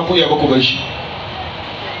kuka ji ba za ku iya ba ku bar shi.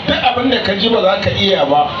 Duk abin da ka ji ba za ka iya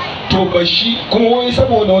ba to bar shi. Kuma wai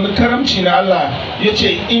saboda wani karamci na Allah ya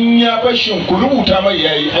ce in ya bashin ku rubuta mai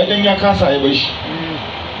yayi, ai dan ya kasa ya bashi.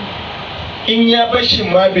 In ya bashin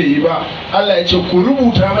ma bai yi ba Allah ya ce ku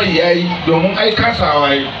rubuta mai yayi domin ai kasawa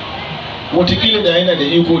yayi. Wataƙila da yana da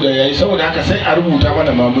iko da yayi, saboda haka sai a rubuta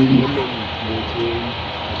mana mamuni.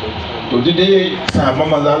 To duk dai sahabban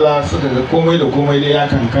manzo Allah suka ga komai da komai dai ya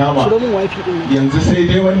kan kama, yanzu sai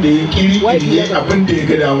dai wanda ya kiri abin da ya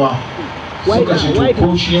ga dama suka ce to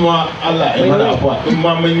ko shi ma Allah ya mana afuwa in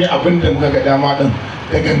ma mun yi abin da muka ga dama din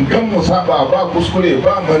da gangan mu saba ba kuskure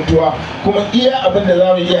ba mantuwa kuma iya abin da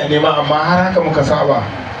zamu iya nema amma har haka muka saba.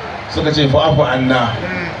 Suka ce fa afu anna,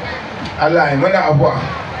 Allah ya mana afuwa.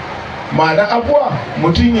 Ma'ana afuwa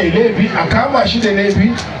mutum ya laifi a kama shi da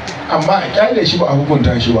laifi amma a kyale shi ba a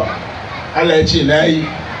hukunta shi ba. Allah ya ce na yi.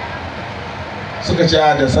 Suka ce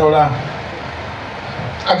da saura.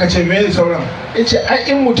 Aka ce me sauran? Ya ce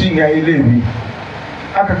ai in mutum ya yi laifi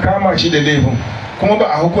aka kama shi da laifin kuma ba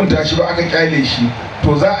a hukunta shi ba aka kyale shi,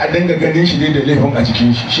 to za a dinga ganin shi dai da laifin a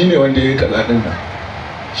jikin shi, shine wanda ya kaza din nan,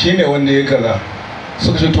 shine wanda ya kaza.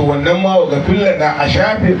 Suka ce to wannan ma ga fillana a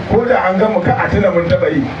shafe ko da an gama ka a tuna mun taba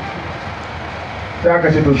yi. Sai aka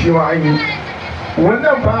ce to shi ma an yi.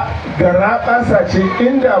 Wannan fa garaɓasa ce,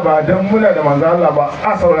 inda ba don muna da manzo Allah ba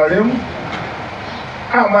a saurare mu,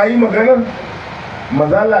 amma yi maganar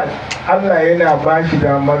manzo Allah. Allah yana ba shi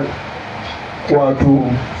damar wato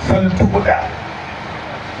saltuɗa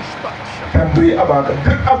tambayi a baka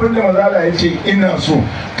duk abin da manzo Allah ya ce ina so,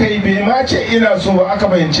 kai bai ma ce ina so ba, aka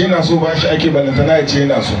bayyance ina so ba shi ake balantana ya ce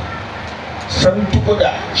yana so.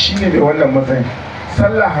 Saltuɗa shine mai wannan matsayin.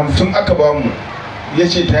 Sallah 50 aka bamu, ya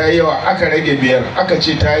ce ta yi yawa, aka rage 5, aka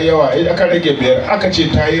ce ta yi yawa, aka rage 5, aka ce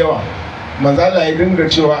ta yi yawa. Manzo Allah ya dinga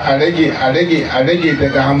cewa a rage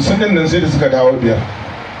daga 50 din nan sai da suka dawo 5.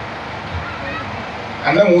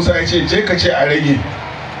 Annabi Musa ya ce je ka ce a rage.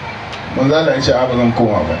 Manzo Allah ya ce a ba zan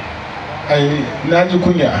koma ba, ai na ji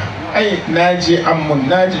kunya, ai na je ammun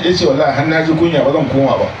na ji, ya ce wallahi har na ji kunya ba zan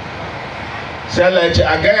koma ba. Sai Allah ya ce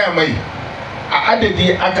a gaya mai a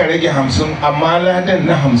adadi aka rage 50 amma ladan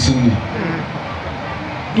na 50 ne.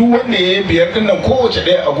 Duk wanda ya yi 5 din nan kowace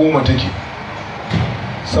ɗaya a 10 take,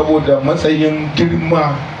 saboda matsayin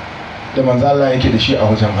girma da manzo Allah yake da shi a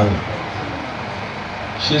wajen Allah.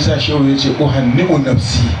 Shi yasa shehu ya ce uhanni'u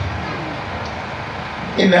nafsi,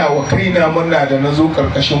 ina wa kaina murna da na zo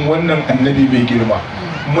karkashin wannan annabi mai girma.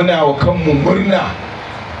 Muna wa kanmu murna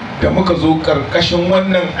da muka zo karkashin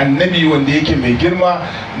wannan annabi wanda yake mai girma,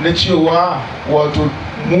 na cewa wato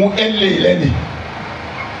mu 'yan lele ne,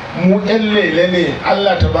 mu 'yan lele ne.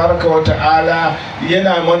 Allah tabaraka wa ta'ala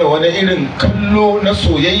yana mana wani irin kallo na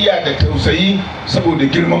soyayya da tausayi saboda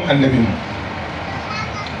girman annabinmu.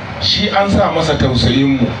 Shi an sa masa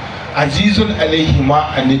tausayinmu. Azizun alaihi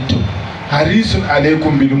ma anittum harisun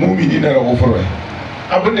alaikum bil mu'minina rahufur rahim.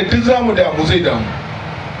 Abinda duk zamu damu zai damu,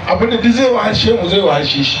 abinda duk zai wahalshe mu zai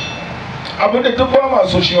wahalshe shi, abinda duk ba ma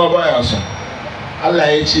so shi ma baya so.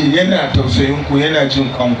 Allah ya ce yana tausayin ku, yana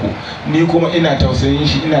jin kanku, ni kuma ina tausayin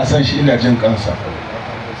shi, ina son shi, ina jin kansa.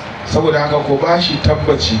 Saboda haka ko ba shi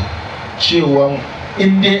tabbaci cewa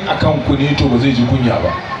in dai akan ku ne to ba zai ji kunya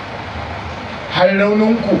ba. Har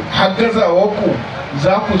rauninku, har gazawarku,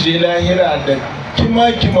 za ku je lahira da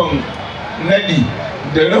kima-kiman nadi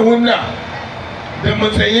da rauna da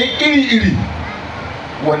matsayin iri-iri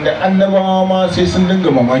wanda annabawa ma sai sun dinga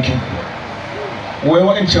mamakin. Wai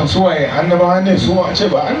wa'ancan suwaye annabawa ne, su a ce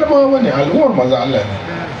ba annabawa ne, al'ummar maza Allah ne.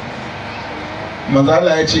 Maza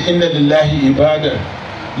Allah ya ce inna lillahi ibadan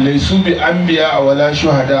laisu bi anbiya wala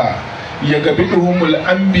shuhada yagabiduhumul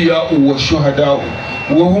anbiya wa shuhada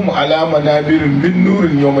wa hum ala manabirin min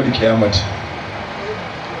nurin yawmal qiyamah.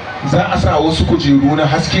 Za a sa wasu kujeru na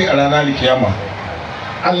haske a ranar kiyama.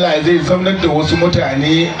 Allah zai zaunar da wasu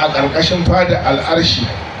mutane a ƙarƙashin fada al'arshi.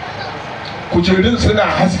 Kujerun suna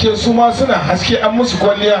haske, su ma suna haske, an musu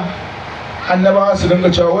kwalliya. Annabawa su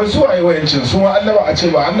dinga cewa wai su waye wayancin, su ma annaba a ce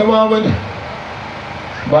ba annabawa bane,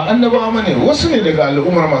 ba annabawa bane, wasu ne daga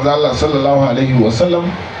al'ummar manzo Allah sallallahu alaihi wa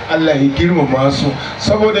sallam. Allah ya girmama su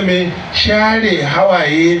saboda me share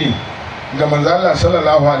hawaye ne ga manzo Allah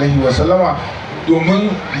sallallahu alaihi wa sallama, domin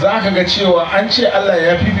za ka ga cewa an ce Allah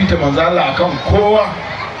ya fifita manzo Allah akan kowa,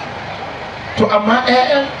 to amma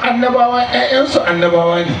 'ya'yan annabawa 'ya'yansu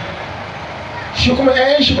annabawa ne, shi kuma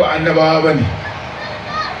 'ya'yan shi ba annabawa ba ne.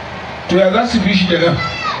 To ya za su fi shi da nan?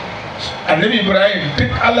 Annabi Ibrahim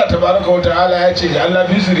duk Allah tabaraka wa ta'ala ya ce Allah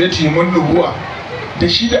bi zuriyati mun nubuwa, da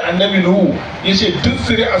shi da annabi Nuhu ya ce duk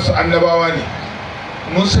zuri'arsu annabawa ne,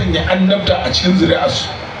 mun sanya annabta a cikin zuri'arsu,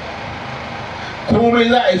 komai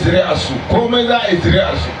za a yi zuri'arsu, komai za a yi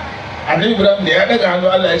zuri'arsu. Annabi Ibrahim da ya daga hannu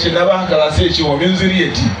Allah ya ce na ba haka za, sai ya ce wa min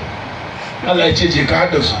zuriyati, Allah ya ce je ka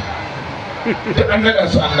haɗa su, duk an naɗa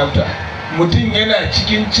su annabta. Mutum yana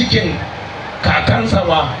cikin kakansa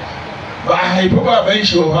ma ba a haifi baban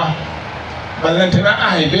shi ba, ballantana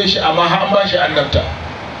a haife shi amma an ba shi annabta.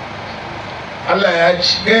 Allah ya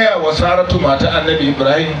gaya wa Saratu mata annabi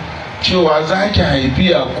Ibrahim cewa za ki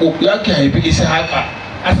haifi Yaƙub, za ki haifi Ishaqa,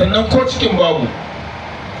 a sannan ko cikin babu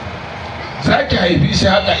za ki haifi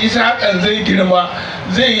Ishaqa. Ishaqan zai girma,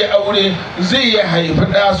 zai yi aure, zai yi haifi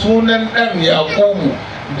ɗa, sunan ɗan Yaƙubu,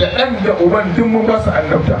 da ɗan da uban duk mun ba su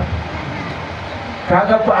annabta.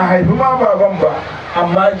 Kaga ba a haifi ma baban ba,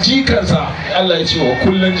 amma jikansa Allah ya ce wa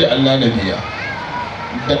kullum ja'alna nabiyya,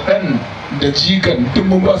 da ɗan da jikan duk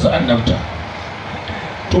mun ba su annabta.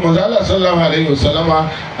 To manzo Allah sallallahu alaihi wasallama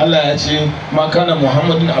Allah ya ce ma kana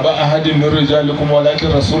Muhammadin aba ahadin min rijalikum walakin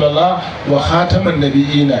rasulullah wa khataman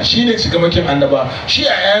nabiyina, shine cikamakin annaba, shi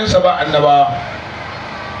a yayansa ba annaba.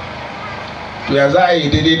 To ya za a yi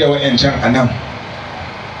daidai da wayancan anan?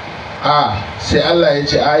 Sai Allah ya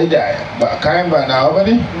ce ai da ba kayan ba nawa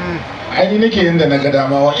bane, ai ni nake yin da na ga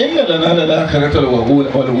dama, wa inna lana la akhiratul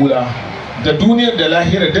wal ula, da duniyar da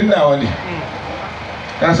lahira din nawa ne.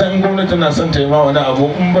 Ka san in gwamnati na son ta yi ma wani abu,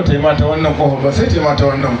 in ba ta yi ma ta wannan kofar ba sai ta yi ma ta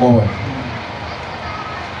wannan kofar.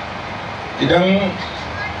 Idan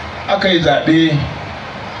aka yi zaɓe,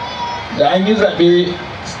 da an yi zaɓe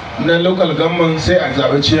na local government sai a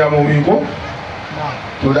zaɓi ciyamomi ko?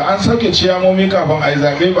 To da an sauke ciyamomi kafin a yi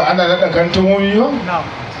zaɓe ba ana naɗa kantomomi ba?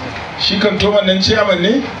 Shi kantoman nan ciyaman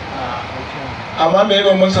ne? Amma me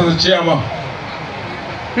ban masa ciyaman?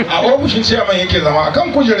 A ofishin ciyaman yake zama,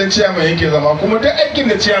 akan kujerar ciyaman yake zama, kuma duk aikin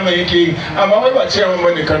da ciyaman yake yi, amma wai ba ciyaman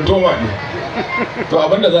bane, kantoma ne. To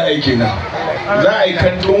abinda za a yi kenan, za a yi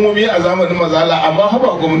kantomomi a zamanin mazala, amma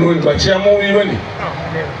ba gwamnoni ba ciyamomi bane,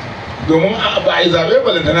 domin ba a yi zaɓe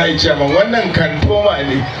balantana a yi ciyaman, wannan kantoma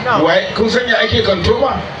ne. Kun sanya ake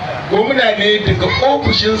kantoma? Gwamna ne daga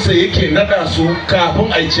ofishinsa yake naɗa su kafin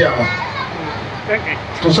a yi ciyaman.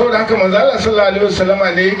 To saboda haka manzala sallallahu alaihi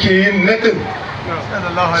wasallama ne yake yin naɗin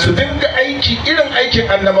su dinga aiki irin aikin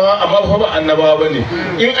annabawa, amma fa ba annabawa bane.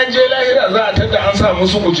 In an je lahira za a tada an sa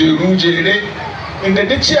musu kujeru jere, inda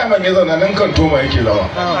duk ciyaman ya zauna nan kan toma yake zama.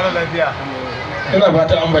 Ina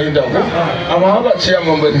fata an bayyana ko, amma ba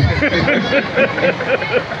ciyaman bane.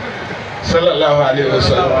 Sallallahu alaihi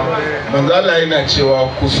wasallam manzo Allah yana cewa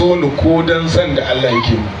ku so ni ko dan san da Allah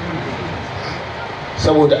yake mu,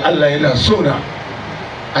 saboda Allah yana so na.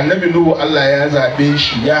 Annabi Nuhu Allah ya zaɓe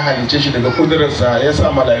shi, ya halice shi daga kudurarsa, ya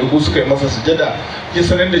sa mala'iku suka yi masa sujada, ya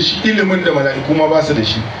sanar da shi ilimin da mala'iku ma ba su da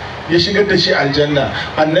shi, ya shigar da shi aljanna.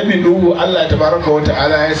 Annabi Nuhu Allah tabaraka wa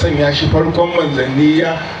ta'ala ya sanya shi farkon manzanni,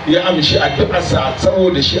 ya amshi addu'arsa,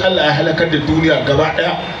 saboda shi Allah ya halakar da duniya gaba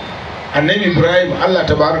ɗaya. Annabi Ibrahim Allah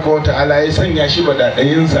tabaraka wa ta'ala ya sanya shi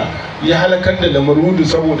badadayinsa, ya halakar da lamarudu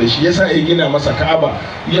saboda shi, yasa ya gina masa Ka'aba,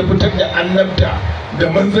 ya fitar da annabta da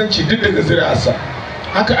manzanci duk daga zuri'arsa.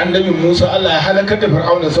 Haka annabi Musa Allah ya halakar da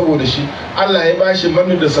Fir'auna saboda shi, Allah ya bashi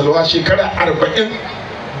manu da salwa shekara 40,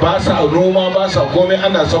 ba sa noma ba sa komai,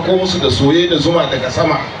 ana sako musu da soye da zuma daga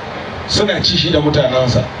sama, suna ci shi da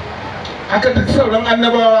mutanensa. Haka duk sauran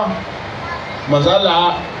annabawa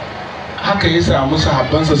mazala haka ya samu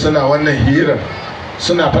sahabbansa suna wannan hirar,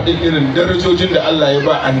 suna faɗin irin darajojin da Allah ya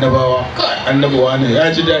ba annabawa. Annabawa ne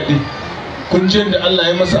ya ji daɗi, kunjin da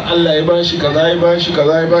Allah ya masa, Allah ya bashi kaza, ya bashi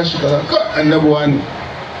kaza, ya bashi kaza, annabawa ne.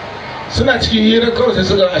 Suna cikin hira kawai sai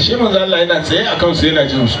suka ashe manzo Allah yana tsaye a kansu yana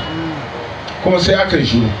jin su, kuma sai aka yi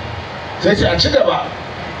shiru, sai ce a ci gaba.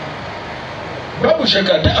 Babu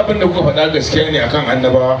shakka duk abin da kuka faɗa gaskiya ne akan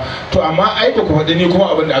annabawa, to amma ai ba ku faɗi ni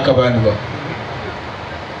kuma abin da aka bani ba.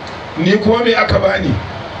 Ni kuma me aka bani?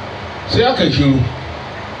 Sai aka yi shiru.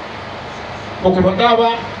 Ba ku faɗa ba,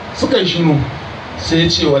 suka yi shiru. Sai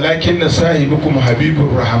ce walakin na sahibukum habibur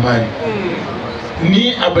rahman,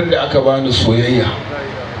 ni abin da aka bani soyayya,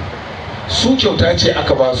 su kyauta ce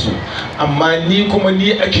aka ba su, amma ni kuma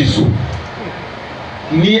ni ake so,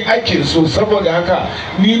 ni ake so. Saboda haka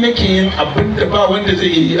ni nake yin abin da ba wanda zai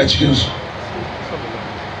yi a cikinsu,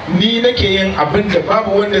 ni nake yin abin da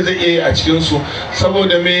babu wanda zai yi a cikinsu.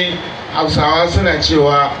 Saboda me Hausawa suna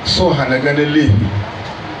cewa so hana ganin laifi.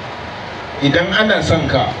 Idan ana son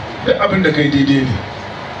ka, duk abin da kai daidai ne.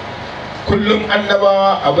 Kullum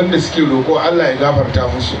annabawa abin da suke roƙo Allah ya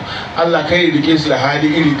gafarta musu, Allah kai rike su da hali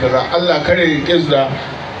iri kaza, Allah kare rike su da,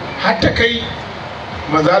 hatta kai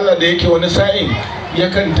maza Allah da yake wani sa'in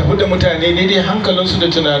yakan tafi da mutane daidai hankalinsu da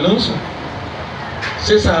tunaninsu.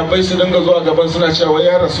 sai sahabbai su dinga zuwa gaban suna cewa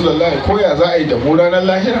ya rasulullahi ko ya za a yi da mu ranar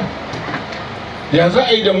lahira, ya za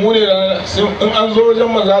a yi da mu ne ranar, in an zo wajen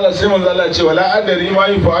manzala sai manzala ce wala adari ma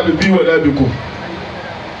yi fa'alu bi wala bikum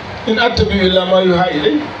in attabi illa ma yuha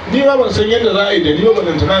ilai, ni ma ban san yadda za a yi da ni ba,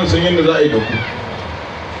 ban tana san yadda za a yi da ku.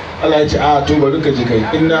 Allah ya ce a to bari ka ji kai,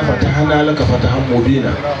 inna fatahana laka fatahan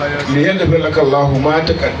mubina li yaghfir laka Allahu ma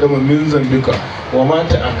taqaddama min zambika wa ma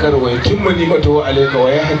ta'akkara wa yutimma ni'matahu alayka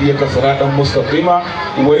wa yahdiyaka siratan mustaqima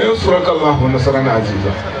wa yansuraka Allahu nasran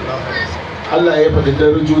aziza. Allah ya faɗi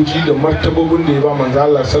darajoji da martabobin da ya ba manzo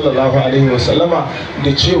Allah sallallahu alaihi wa sallama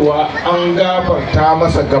da cewa an gafarta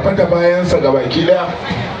masa gaba da bayansa gabaki daya.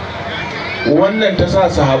 Wannan ta sa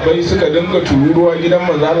sahabbai suka dinga tururuwa gidan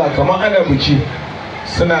manzo Allah kamar ana biki,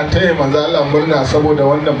 suna taya manzo Allah murna saboda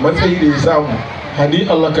wannan matsayi da ya samu. Hani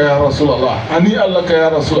Allah ka ya Rasulullah, hani Allah ka ya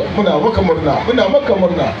Rasul, muna maka murna, muna maka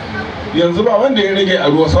murna. Yanzu ba wanda ya rage a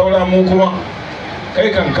ruwa, saura mu kuma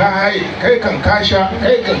kai kan ka haye, kai kan ka sha,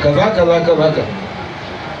 kai kan kaza kaza kaza.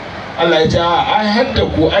 Allah ya ce ai hadda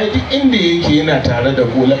ku, ai duk inda yake yana tare da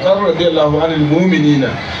ku. Laqad radiyallahu anil mu'minina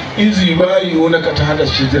iz yubayyi'unaka tahta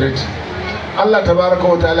ash-shajarati. Allah tabaraka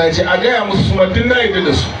wa ta'ala ya ce a gaya musu su madin na yadda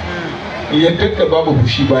da su, yadda da babu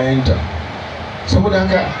fushi bayanta. Saboda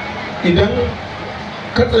haka idan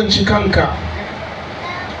ka tsanci kanka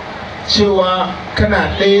cewa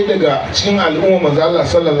kana ɗaya daga cikin al'umma manzo Allah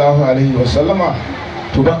sallallahu alaihi wa sallama,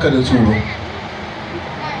 to baka da tsoro,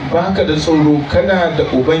 baka da tsoro. Kana da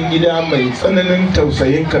ubangida mai tsananin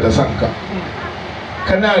tausayinka da sanka,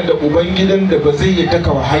 kana da ubangidan da ba zai yadda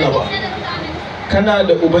ka wahala ba, kana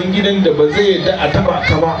da ubangidan da ba zai yadda a taba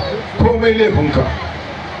ka ba komai laifinka.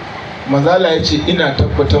 Manzala ya ce ina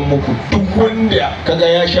tabbatar muku duk wanda kaga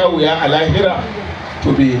ya sha wuya a lahira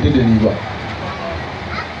to bai yadda da ni ba.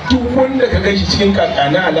 Duk wanda ka gan shi cikin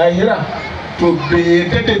kakana a lahira to bai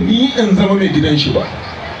yadda da ni in zama mai gidan shi ba.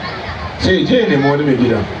 Sai je ya nemi wani mai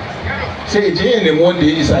gidan, sai je ya nemi wanda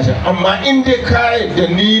ya isa shi. Amma in dai ka yadda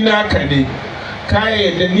ni naka ne, ka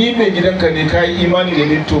yadda ni mai gidanka ne, ka yi imani da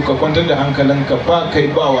ni, to ka kwantar da hankalinka, ba kai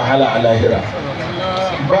ba wahala a lahira,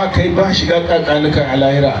 ba kai ba shiga kakanuka a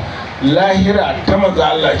lahira. Lahira ta manzo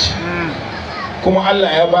Allah ce, kuma Allah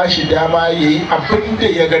ya ba shi dama ya yi abin da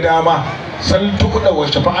ya ga dama. San tukuda wa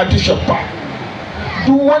shafa'atu shaffa.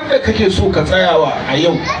 Duk wanda kake so ka tsayawa a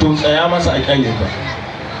yau, to tsaya masa a kyale ka,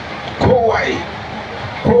 kowaye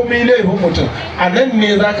komai laifin mutum. A nan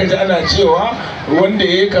ne za ka ji ana cewa wanda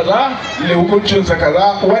ya yi kaza hukuncinsa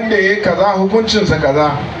kaza, wanda ya yi kaza hukuncinsa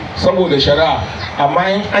kaza, saboda shari'a. Amma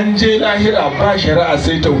in an je lahira ba shari'a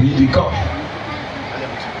sai tauhidi kawai.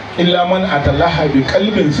 Illa man atallaha bi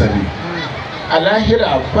qalbin salim. A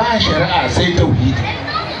lahira ba shari'a sai tauhidi,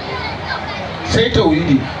 sai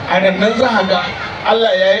tauhidi. A nan za ka ga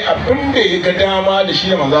Allah ya yi abin da ya ga dama da shi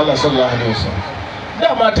da manzo Allah sallallahu alaihi wasallam.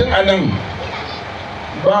 Dama tun a nan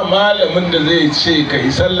ba malamin da zai ce ka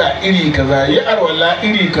yi sallah iri kaza, yi arwala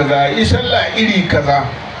iri kaza, yi sallah iri kaza.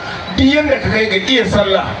 Duk yadda ka kai ga iya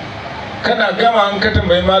sallah, kana gama an ka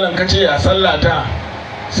tambayi malam ka ce ya sallah ta,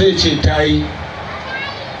 sai ce ta yi,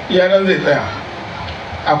 yanan zai tsaya.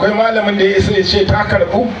 Akwai malamin da ya isa ya ce ta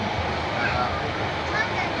karbu?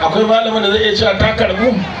 Akwai malamin da zai iya cewa ta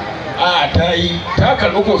karbu? A ta yi, ta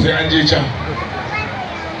karbu ko sai an je can,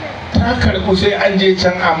 ta karbu sai an je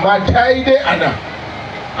can. Amma ta yi dai ana,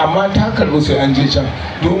 amma ta karbu sai an je can.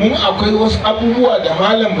 Domin akwai wasu abubuwa da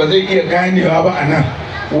malam ba zai iya ganewa ba a nan,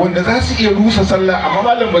 wanda za su iya rusa sallah, amma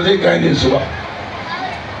malam ba zai gane su ba,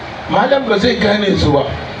 malam ba zai gane su ba.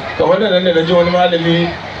 Kamar da nan da na ji wani malami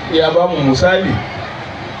ya ba mu misali,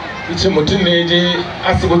 yace mutum ne ya je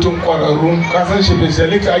asibitin ƙwararru, kasan shi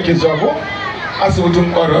specialist ake zuwa ko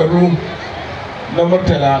asibitin ƙwararru na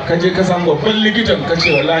Murtala, ka je ka san babban likitan, ka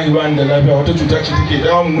ce wallahi ba da lafiya, wata cuta ce take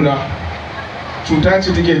damuna, cuta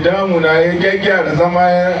ce take damuna. Ya gyaggyara zama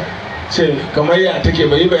ya ce kamar ya take,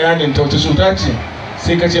 bai bayanin ta wata cuta ce,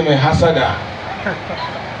 sai ka ce mai hasada.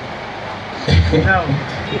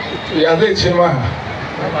 Ya zai ce ma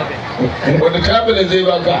wanda tabila zai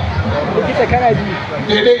baka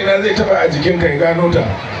daidai ina zai taba a jikin ka ya gano ta.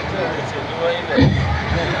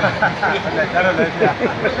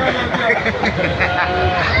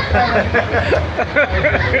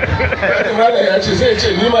 Malam ya ce sai ce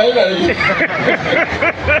ni ma yana yi.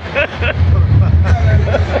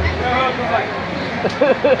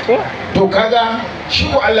 To kaga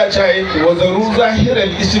shi ko Allah ya yi wa zaru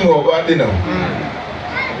zahiral ismi wa batinahu,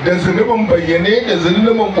 da zunubin bayyane da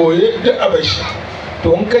zunubin boye duk a bashi.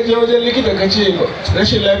 To in ka je wajen likita ka ce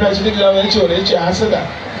rashin lafiya ce, likita ya ce wani ya ce hasada,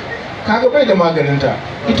 kaga bai da maganinta,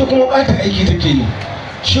 ita kuma bata aiki take yi.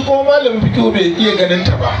 Shi kuma malamin fiqh bai iya ganin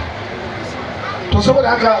ta ba, to saboda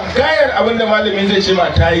haka gayar abin da malami zai ce ma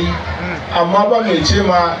ta yi amma ba mai ce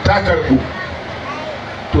ma ta karɓu.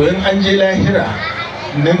 To in an je lahira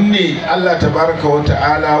nan ne Allah tabaraka wa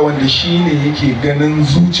ta'ala wanda shi ne yake ganin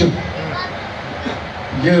zuciyar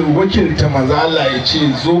ya wakilta maza Allah ya ce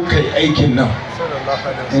zo kai aikin nan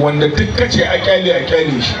wanda duk kace a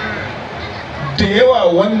kyale shi. Da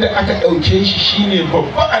yawa wanda aka ɗauke shi shine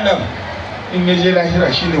babba a nan in ya je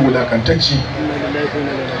lahira shine wulakantacce.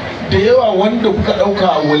 Da yawa wanda kuka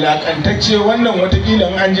ɗauka wulakantacce wannan watakila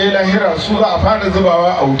in an je lahira su za a fara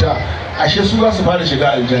zubawa a wuta, ashe su za su fara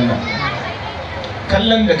shiga aljanna.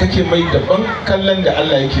 Kallon da kake mai daban, kallon da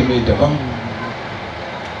Allah yake mai daban.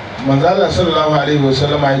 Manzo Allah sallallahu alaihi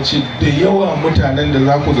wasallama ya ce da yawa mutanen da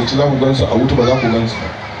za ku zaci za ku gansu a wuta ba za ku gansu ba.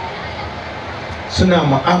 Suna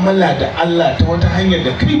mu'amala da Allah ta wata hanyar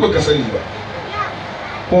da kai baka sani ba,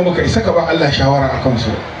 kuma baka isa ka ba Allah shawara a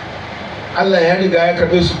kansu. Allah ya riga ya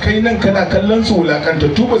karɓe su, kai nan kana kallon su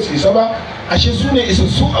wulakantattu ba su isa ba, ashe su ne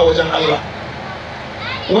isassu a wajen Allah.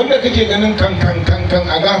 Wanda kake ganin kan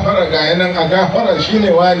a gafara ga yanan a gafara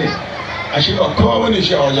shine wane, ashe ba kowa bane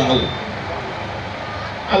shi a wajen Allah.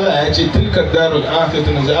 Allah ya ce tilka darul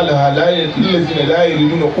akhiratu naj'alaha lil ladzina la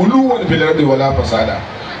yuriduna uluwan fil ardi wala fasada.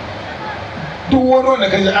 Duk wani wanda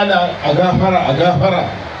kaji ana a gafara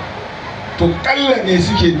to kalla ne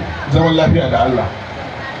suke zaman lafiya da Allah.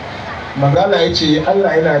 Magana ya ce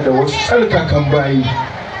Allah yana da wasu tsarkakan bayi.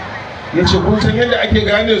 Ya ce kun san yadda ake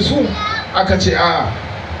gane su? Aka ce a,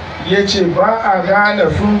 ya ce ba a gane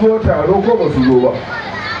sun zo taro ko ba su zo ba.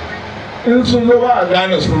 In sun zo ba a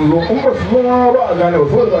gane sun zo, in ba su zo ba a gane ba,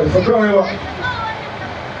 saboda ba su kawai ba.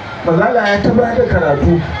 Mazala ya taba da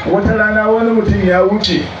karatu, wata rana wani mutum ya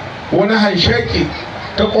wuce wani hanshaki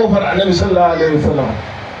ta kofar Annabi sallallahu alaihi wasallam.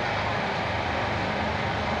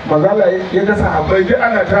 Mazala ya ga sahabbai duk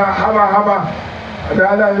ana ta haba a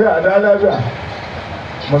da lafiya.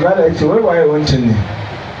 Mazala ya ce wai waye wancan ne?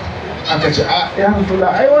 Aka ce a ya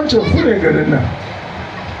Rasulullah ai wancan su ne garin nan.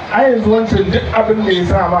 A yanzu wancan duk abin da ya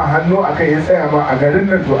sa ma hannu a kai ya tsaya ma a garin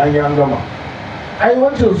nan to an yi an gama. Ai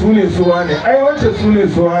wancan su ne suwa ne, ai wancan su ne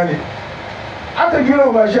suwa ne. Aka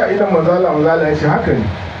gina ba shi a idan mazala ya ce haka ne.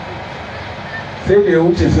 Sai da ya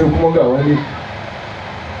wuce sai kuma ga wani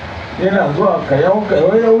yana zuwa kayan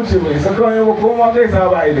ya wuce bai saka wani ba, ko ma zai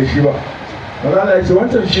saba a yi da shi ba. Mazala ya ce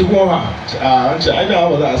wancan shi kuma a wancan ai da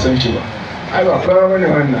ba za a san shi ba. Ai ba fara bane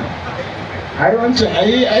wannan. Ai wancan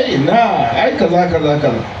ai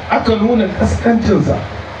kaza. Aka nuna kaskancinsa.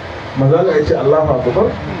 Mazala ya ce Allahu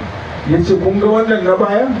akbar. Ya ce kun ga wannan na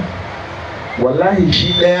bayan? Wallahi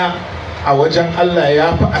shi ɗaya a wajen Allah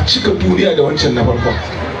ya fi a cika duniya da wancan na farko.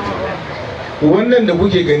 Wannan da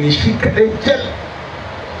kuke gani shi kaɗai jal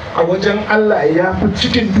a wajen Allah ya fi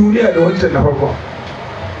cikin duniya da wancan na farko.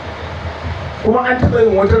 Kuma an taɓa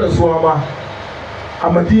yin wata rasuwa ma a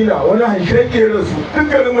Madina, wani hanshaƙe ya rasu, duk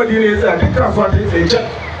garin Madina ya tsaya, duk kasuwa ta yi tsaye can.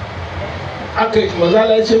 Aka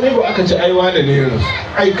mazala ya ce mai ba aka ce ai wane ne ya rasu,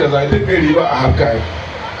 ai kaza duk gari ba a haka yi.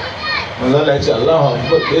 Mazala ya ce Allahu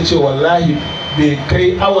akbar, ya ce wallahi bai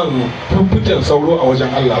kai awan fuffuken sauro a wajen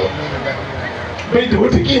Allah ba, bai da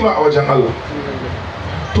wata kima a wajen Allah.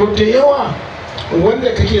 To da yawa wanda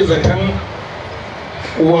kake zaton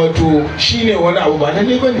wato shine wani abu ba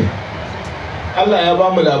lalle ba ne. Allah ya ba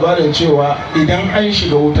mu labarin cewa idan an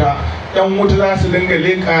shiga wuta, ɗan wuta za su dinga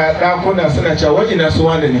leƙa ɗakuna suna cewa ina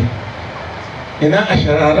suwa ne, ina a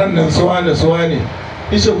shararan nan suwa ne.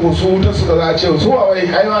 Ishe ko su wuta suka za a ce su wa wai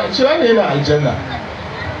aiwa cewa ne yana aljanna.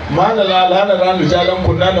 Mana lana ranu jalan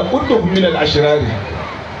kunna na uddu min al ashrari.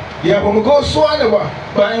 Ya ba mu ga suwa ne ba,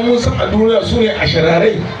 bayan mun san a duniya su ne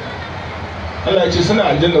ashrarai. Allah ya ce suna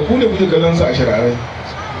aljanna, ku ne kuke kallon su ashrarai.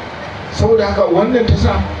 Saboda haka wannan ta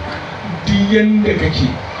sa duk yanda kake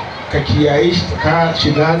ka kiyaye ka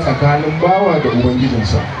shiga tsakanin bawa da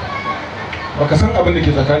ubangijinsa. Baka san abin da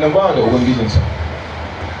ke tsakanin bawa da ubangijinsa.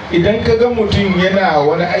 Idan ka ga mutum yana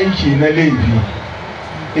wani aiki na laifi,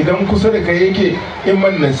 idan kusa da kai yake in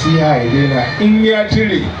man nasiha ya daina, in ya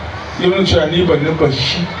cire yin cewa ni ban nufa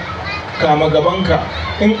shi kama gabanka.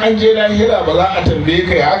 In an je lahira ba za a tambaye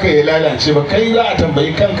ka ya aka ya lalace ba, kai za a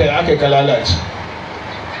tambayi kanka ya aka ka lalace.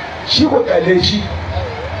 Shi ko kyale shi,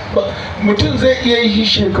 mutum zai iya yi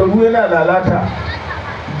shekaru yana lalata,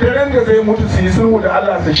 daren da zai mutu su yi sulhu da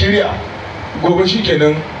Allah su shirya, gobe shi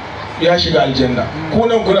kenan ya shiga aljanna. Ko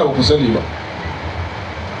nan kuna ba ku sani ba.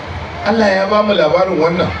 Allah ya ba mu labarin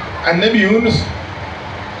wannan. Annabi Yunus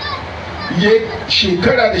ya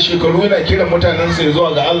shekara da shekaru yana kiran mutanensa ya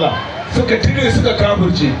zuwa ga Allah, suka tire suka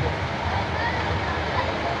kafirce.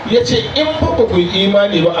 Ya ce in ba ku yi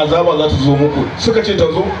imani ba azaba za ta zo muku. Suka ce ta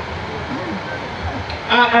zo.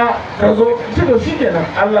 a'a ka zo ce da shi kenan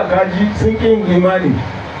Allah ka ji sun ƙi yin imani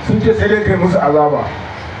sun ce sai dai kai musu azaba.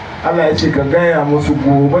 Allah ya ce ka gaya musu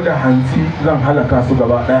gobe da hantsi zan halaka su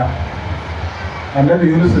gaba ɗaya. Annabi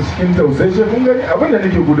Yunus cikin tausayi shi kun gani abin da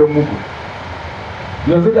nake gudan muku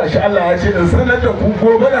yanzu gashi Allah ya ce in sanar da ku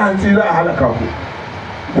gobe da hantsi za a halaka ku.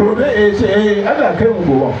 Gobe ya ce Allah kai mu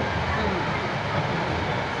gobe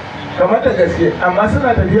kamar da gaske, amma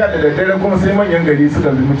suna tafiya da daddare kuma sai manyan gari suka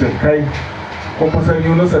zubuce kai kun fasan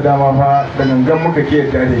Yunusa dama fa da gangan muka ke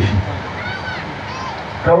yadda da shi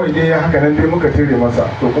kawai dai haka nan dai muka tire masa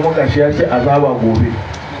to kuma gashi ya ce azaba gobe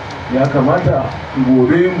ya kamata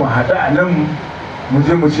gobe mu haɗa a nan mu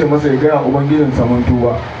je mu ce masa ya gaya ubangijinsa mun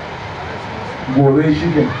tuba. Gobe shi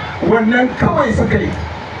ne wannan kawai suka yi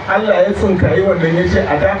Allah ya tsinkayi wannan ya ce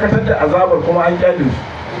a dakatar da azabar kuma an kyale su.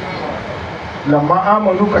 Lamma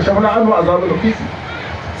amanu ka shafna anhu azabul khisi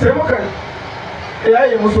sai muka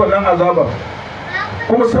yaye musu wannan azabar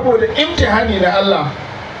kuma saboda imtihani na Allah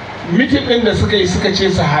mitin din da suka yi suka ce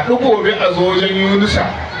su haɗu gobe a zo wajen Yunusa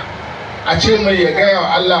a ce mai ya gaya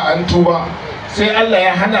wa Allah an tuba sai Allah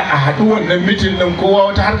ya hana a haɗu wannan mitin din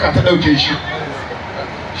kowa wata harka ta ɗauke shi.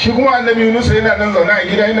 Shi kuma annabi Yunusa yana nan zaune a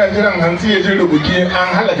gida yana jiran hantsi ya ji rubuki an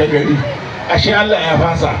halaka gari. Ashe Allah ya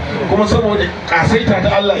fasa kuma saboda kasaita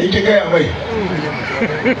ta Allah yake gaya mai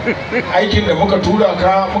aikin da muka tura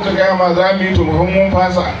ka muka gaya ma za mu yi to mun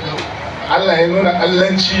fasa. Allah ya nuna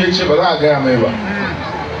allanci ya ce ba za a gaya mai ba.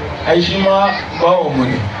 Ai shi ma bawan mu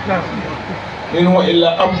ne in wa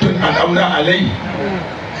illa abdun an'amna alai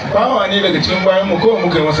bawa ne daga cikin bayan mu kawai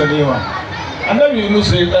muka yi masa nema. Annabi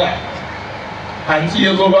Yunus ya tsaya hantsi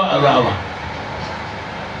ya zo ba azaba,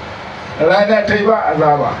 rana ta yi ba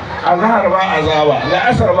azaba, azhar ba azaba,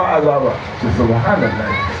 la'asar ba azaba. Subhanallah.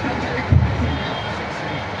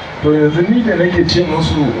 To yanzu ni da nake ce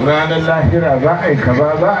musu ranar lahira za a yi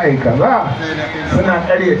kaza za a yi kaza suna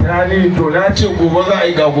ƙaryata ne to na ce gobe za a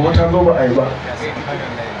yi ga gobe ta zo ba a yi ba.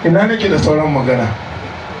 Ina nake da sauran magana.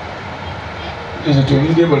 Ita to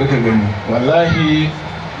ni dai bari ka gani wallahi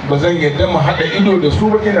ba zan yadda mu haɗa ido da su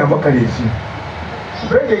ba ina makareci.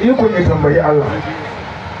 Bai da iko ya tambayi Allah.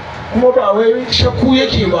 Kuma ba wai shakku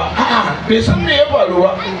yake ba a'a bai san me ya faru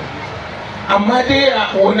ba amma dai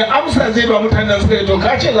wani amsa zai ba mutanen suka yi to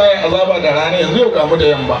ka ce za a yi azaba da rana yanzu yau gamu da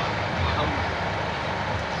yamma.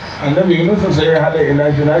 Annabi Yunus sai ya hada ina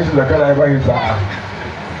shi zakara ya bashi sa'a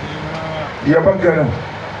ya bangaren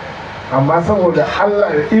amma saboda Allah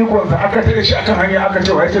da ikonsa aka tare shi akan hanya aka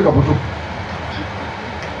ce wa ya ce ka fito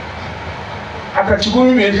aka ci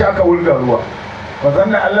gumi mai shi aka wulga ruwa ba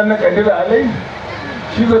zanna Allah na kadira alai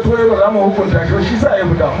shi zato ya ba za mu hukunta shi shi sa ya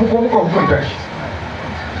fita mu ko muka hukunta shi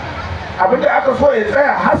abinda aka so ya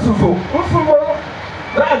tsaya har su zo in sun zo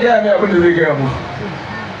za a gaya mai abinda zai gaya musu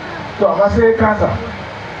to amma sai ya kasa.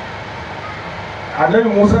 Annabi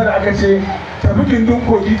Musa da aka ce tafi gindin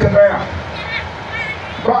kogi ka tsaya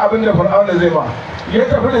ba abinda Fir'auna zai ba ya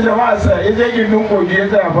tafi da jama'arsa ya je gindin kogi ya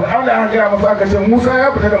tsaya Fir'auna aka gaya masa aka ce Musa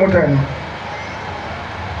ya fita da mutane.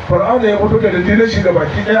 Fir'auna ya fito da dalilin shiga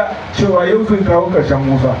baki daya cewa yau sun kawo karshen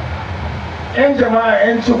Musa. 'Yan jama'a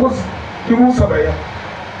 'yan cikus 70,000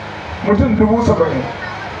 mutum 70,000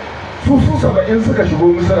 su 70 suka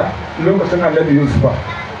shigo Misra lokacin Annabi Yusufa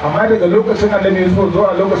amma daga lokacin Annabi Yusuf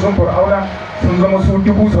zuwa lokacin Fir'auna sun zama su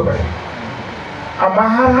 70,000 amma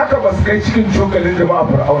har haka ba su kai cikin cokalin jama'a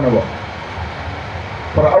Fir'auna ba.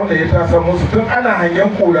 Fir'auna ya tasa musu tun ana hangen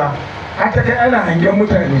kura har ta kai ana hangen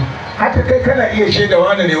mutane har ta kai kana iya shaida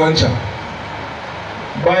wane ne wancan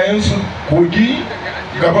bayan su kogi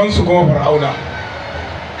gaban su kuma Fir'auna.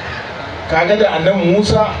 Kaga da Annabi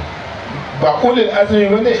Musa ba ulil azmi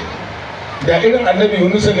bane da irin Annabi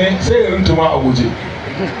Yunus ne sai ya runtuma a guje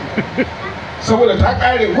saboda ta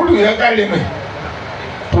kare gudu ya kare mai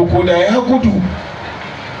to ko da ya gudu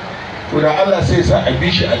to da Allah sai sa a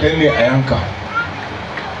bishi a danne a yanka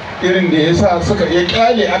irin da yasa suka ya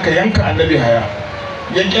kyale aka yanka Annabi Haya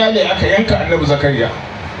ya kyale aka yanka Annabi Zakariya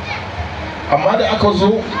amma da aka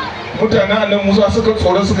zo mutanen Annabi Musa suka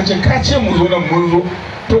tsoro suka ce ka ce mu zo nan mun zo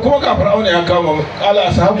to kuma ga Fir'auna ya kama mu kala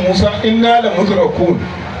ashabu Musa inna la mudrakun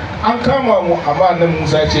an kama mu amma Annabi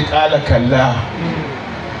Musa ya ce kala kalla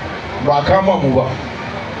ba kama mu ba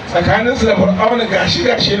tsakanin su da Fir'auna gashi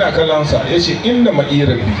yana kallon sa yace inna ma'i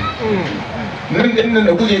rabbi nan din nan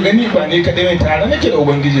da kuke gani ba ne kadai mai tare nake da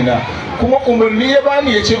ubangiji na kuma umarni ya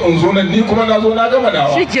bani yace in zo nan ni kuma na zo na gama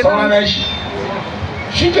nawa saurana shi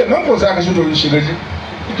shikenan ko sai aka shi to shiga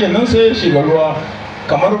shikenan sai ya shiga ruwa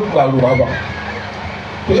kamar ba ruwa ba.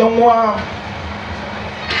 To yan uwa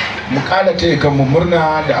mu kala taya kan mu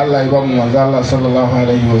murna da Allah ya ba mu manzo Allah sallallahu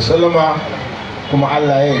alaihi wa sallama kuma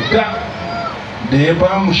Allah ya yarda da ya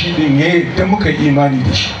ba mu shi din ya yadda muka imani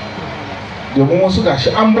da shi, domin wasu gashi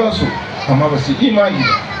an ba su amma ba su imani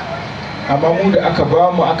ba, amma mu da aka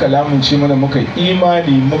ba mu aka lamunce mana muka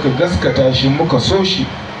imani muka gaskata shi muka so shi,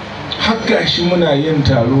 har gashi muna yin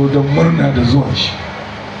taro don murna da zuwan shi.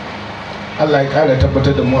 Allah ya ƙara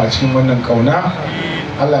tabbatar da mu a cikin wannan ƙauna,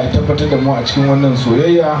 Allah ya tabbatar da mu a cikin wannan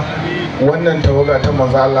soyayya, wannan tawaga ta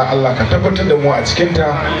manzo Allah, Allah ka tabbatar da mu a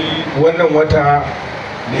cikinta. Wannan wata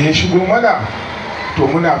da ya shigo mana, to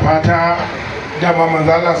muna fata dama manzo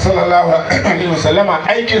Allah sallallahu alaihi wasallama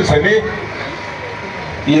aikinsa ne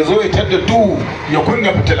ya zo ya tadda duhu ya kunna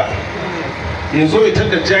fitila, ya zo ya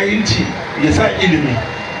tadda jahilci ya sa ilimi,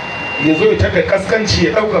 ya zo ya tadda kaskanci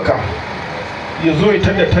ya ɗaukaka, ya zo ya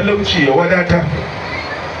tada talauci ya wadata.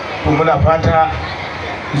 to muna fata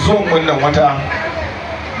zuwan wannan wata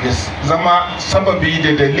ya zama sababi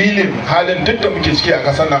da dalilin halin duk da muke ciki a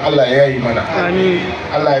ƙasar nan Allah ya yi mana.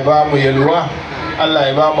 Allah ya ba mu yalwa, Allah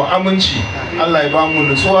ya ba mu aminci, Allah ya ba mu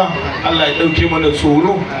nutsuwa, Allah ya ɗauke mana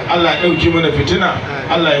tsoro, Allah ya ɗauke mana fitina,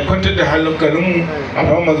 Allah ya kwantar da hankalinmu a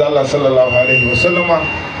Muhammad Allah sallallahu alaihi wasallama.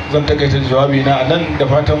 Zan takaita jawabi na a nan da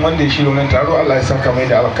fatan wanda ya shirya nan taro Allah ya saka mai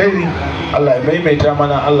da alkhairi, Allah ya maimaita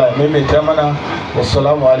mana, Allah ya maimaita mana.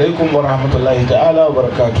 Wassalamu alaikum wa rahmatullahi ta'ala wa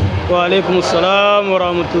barakatuh. Wa alaikum assalam wa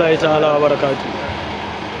rahmatullahi ta'ala wa barakatuh.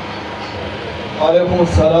 Wa alaikum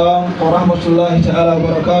assalam wa rahmatullahi ta'ala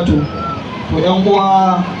wa barakatuh. To yan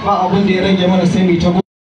uwa ba abin da ya rage mana sai mu ta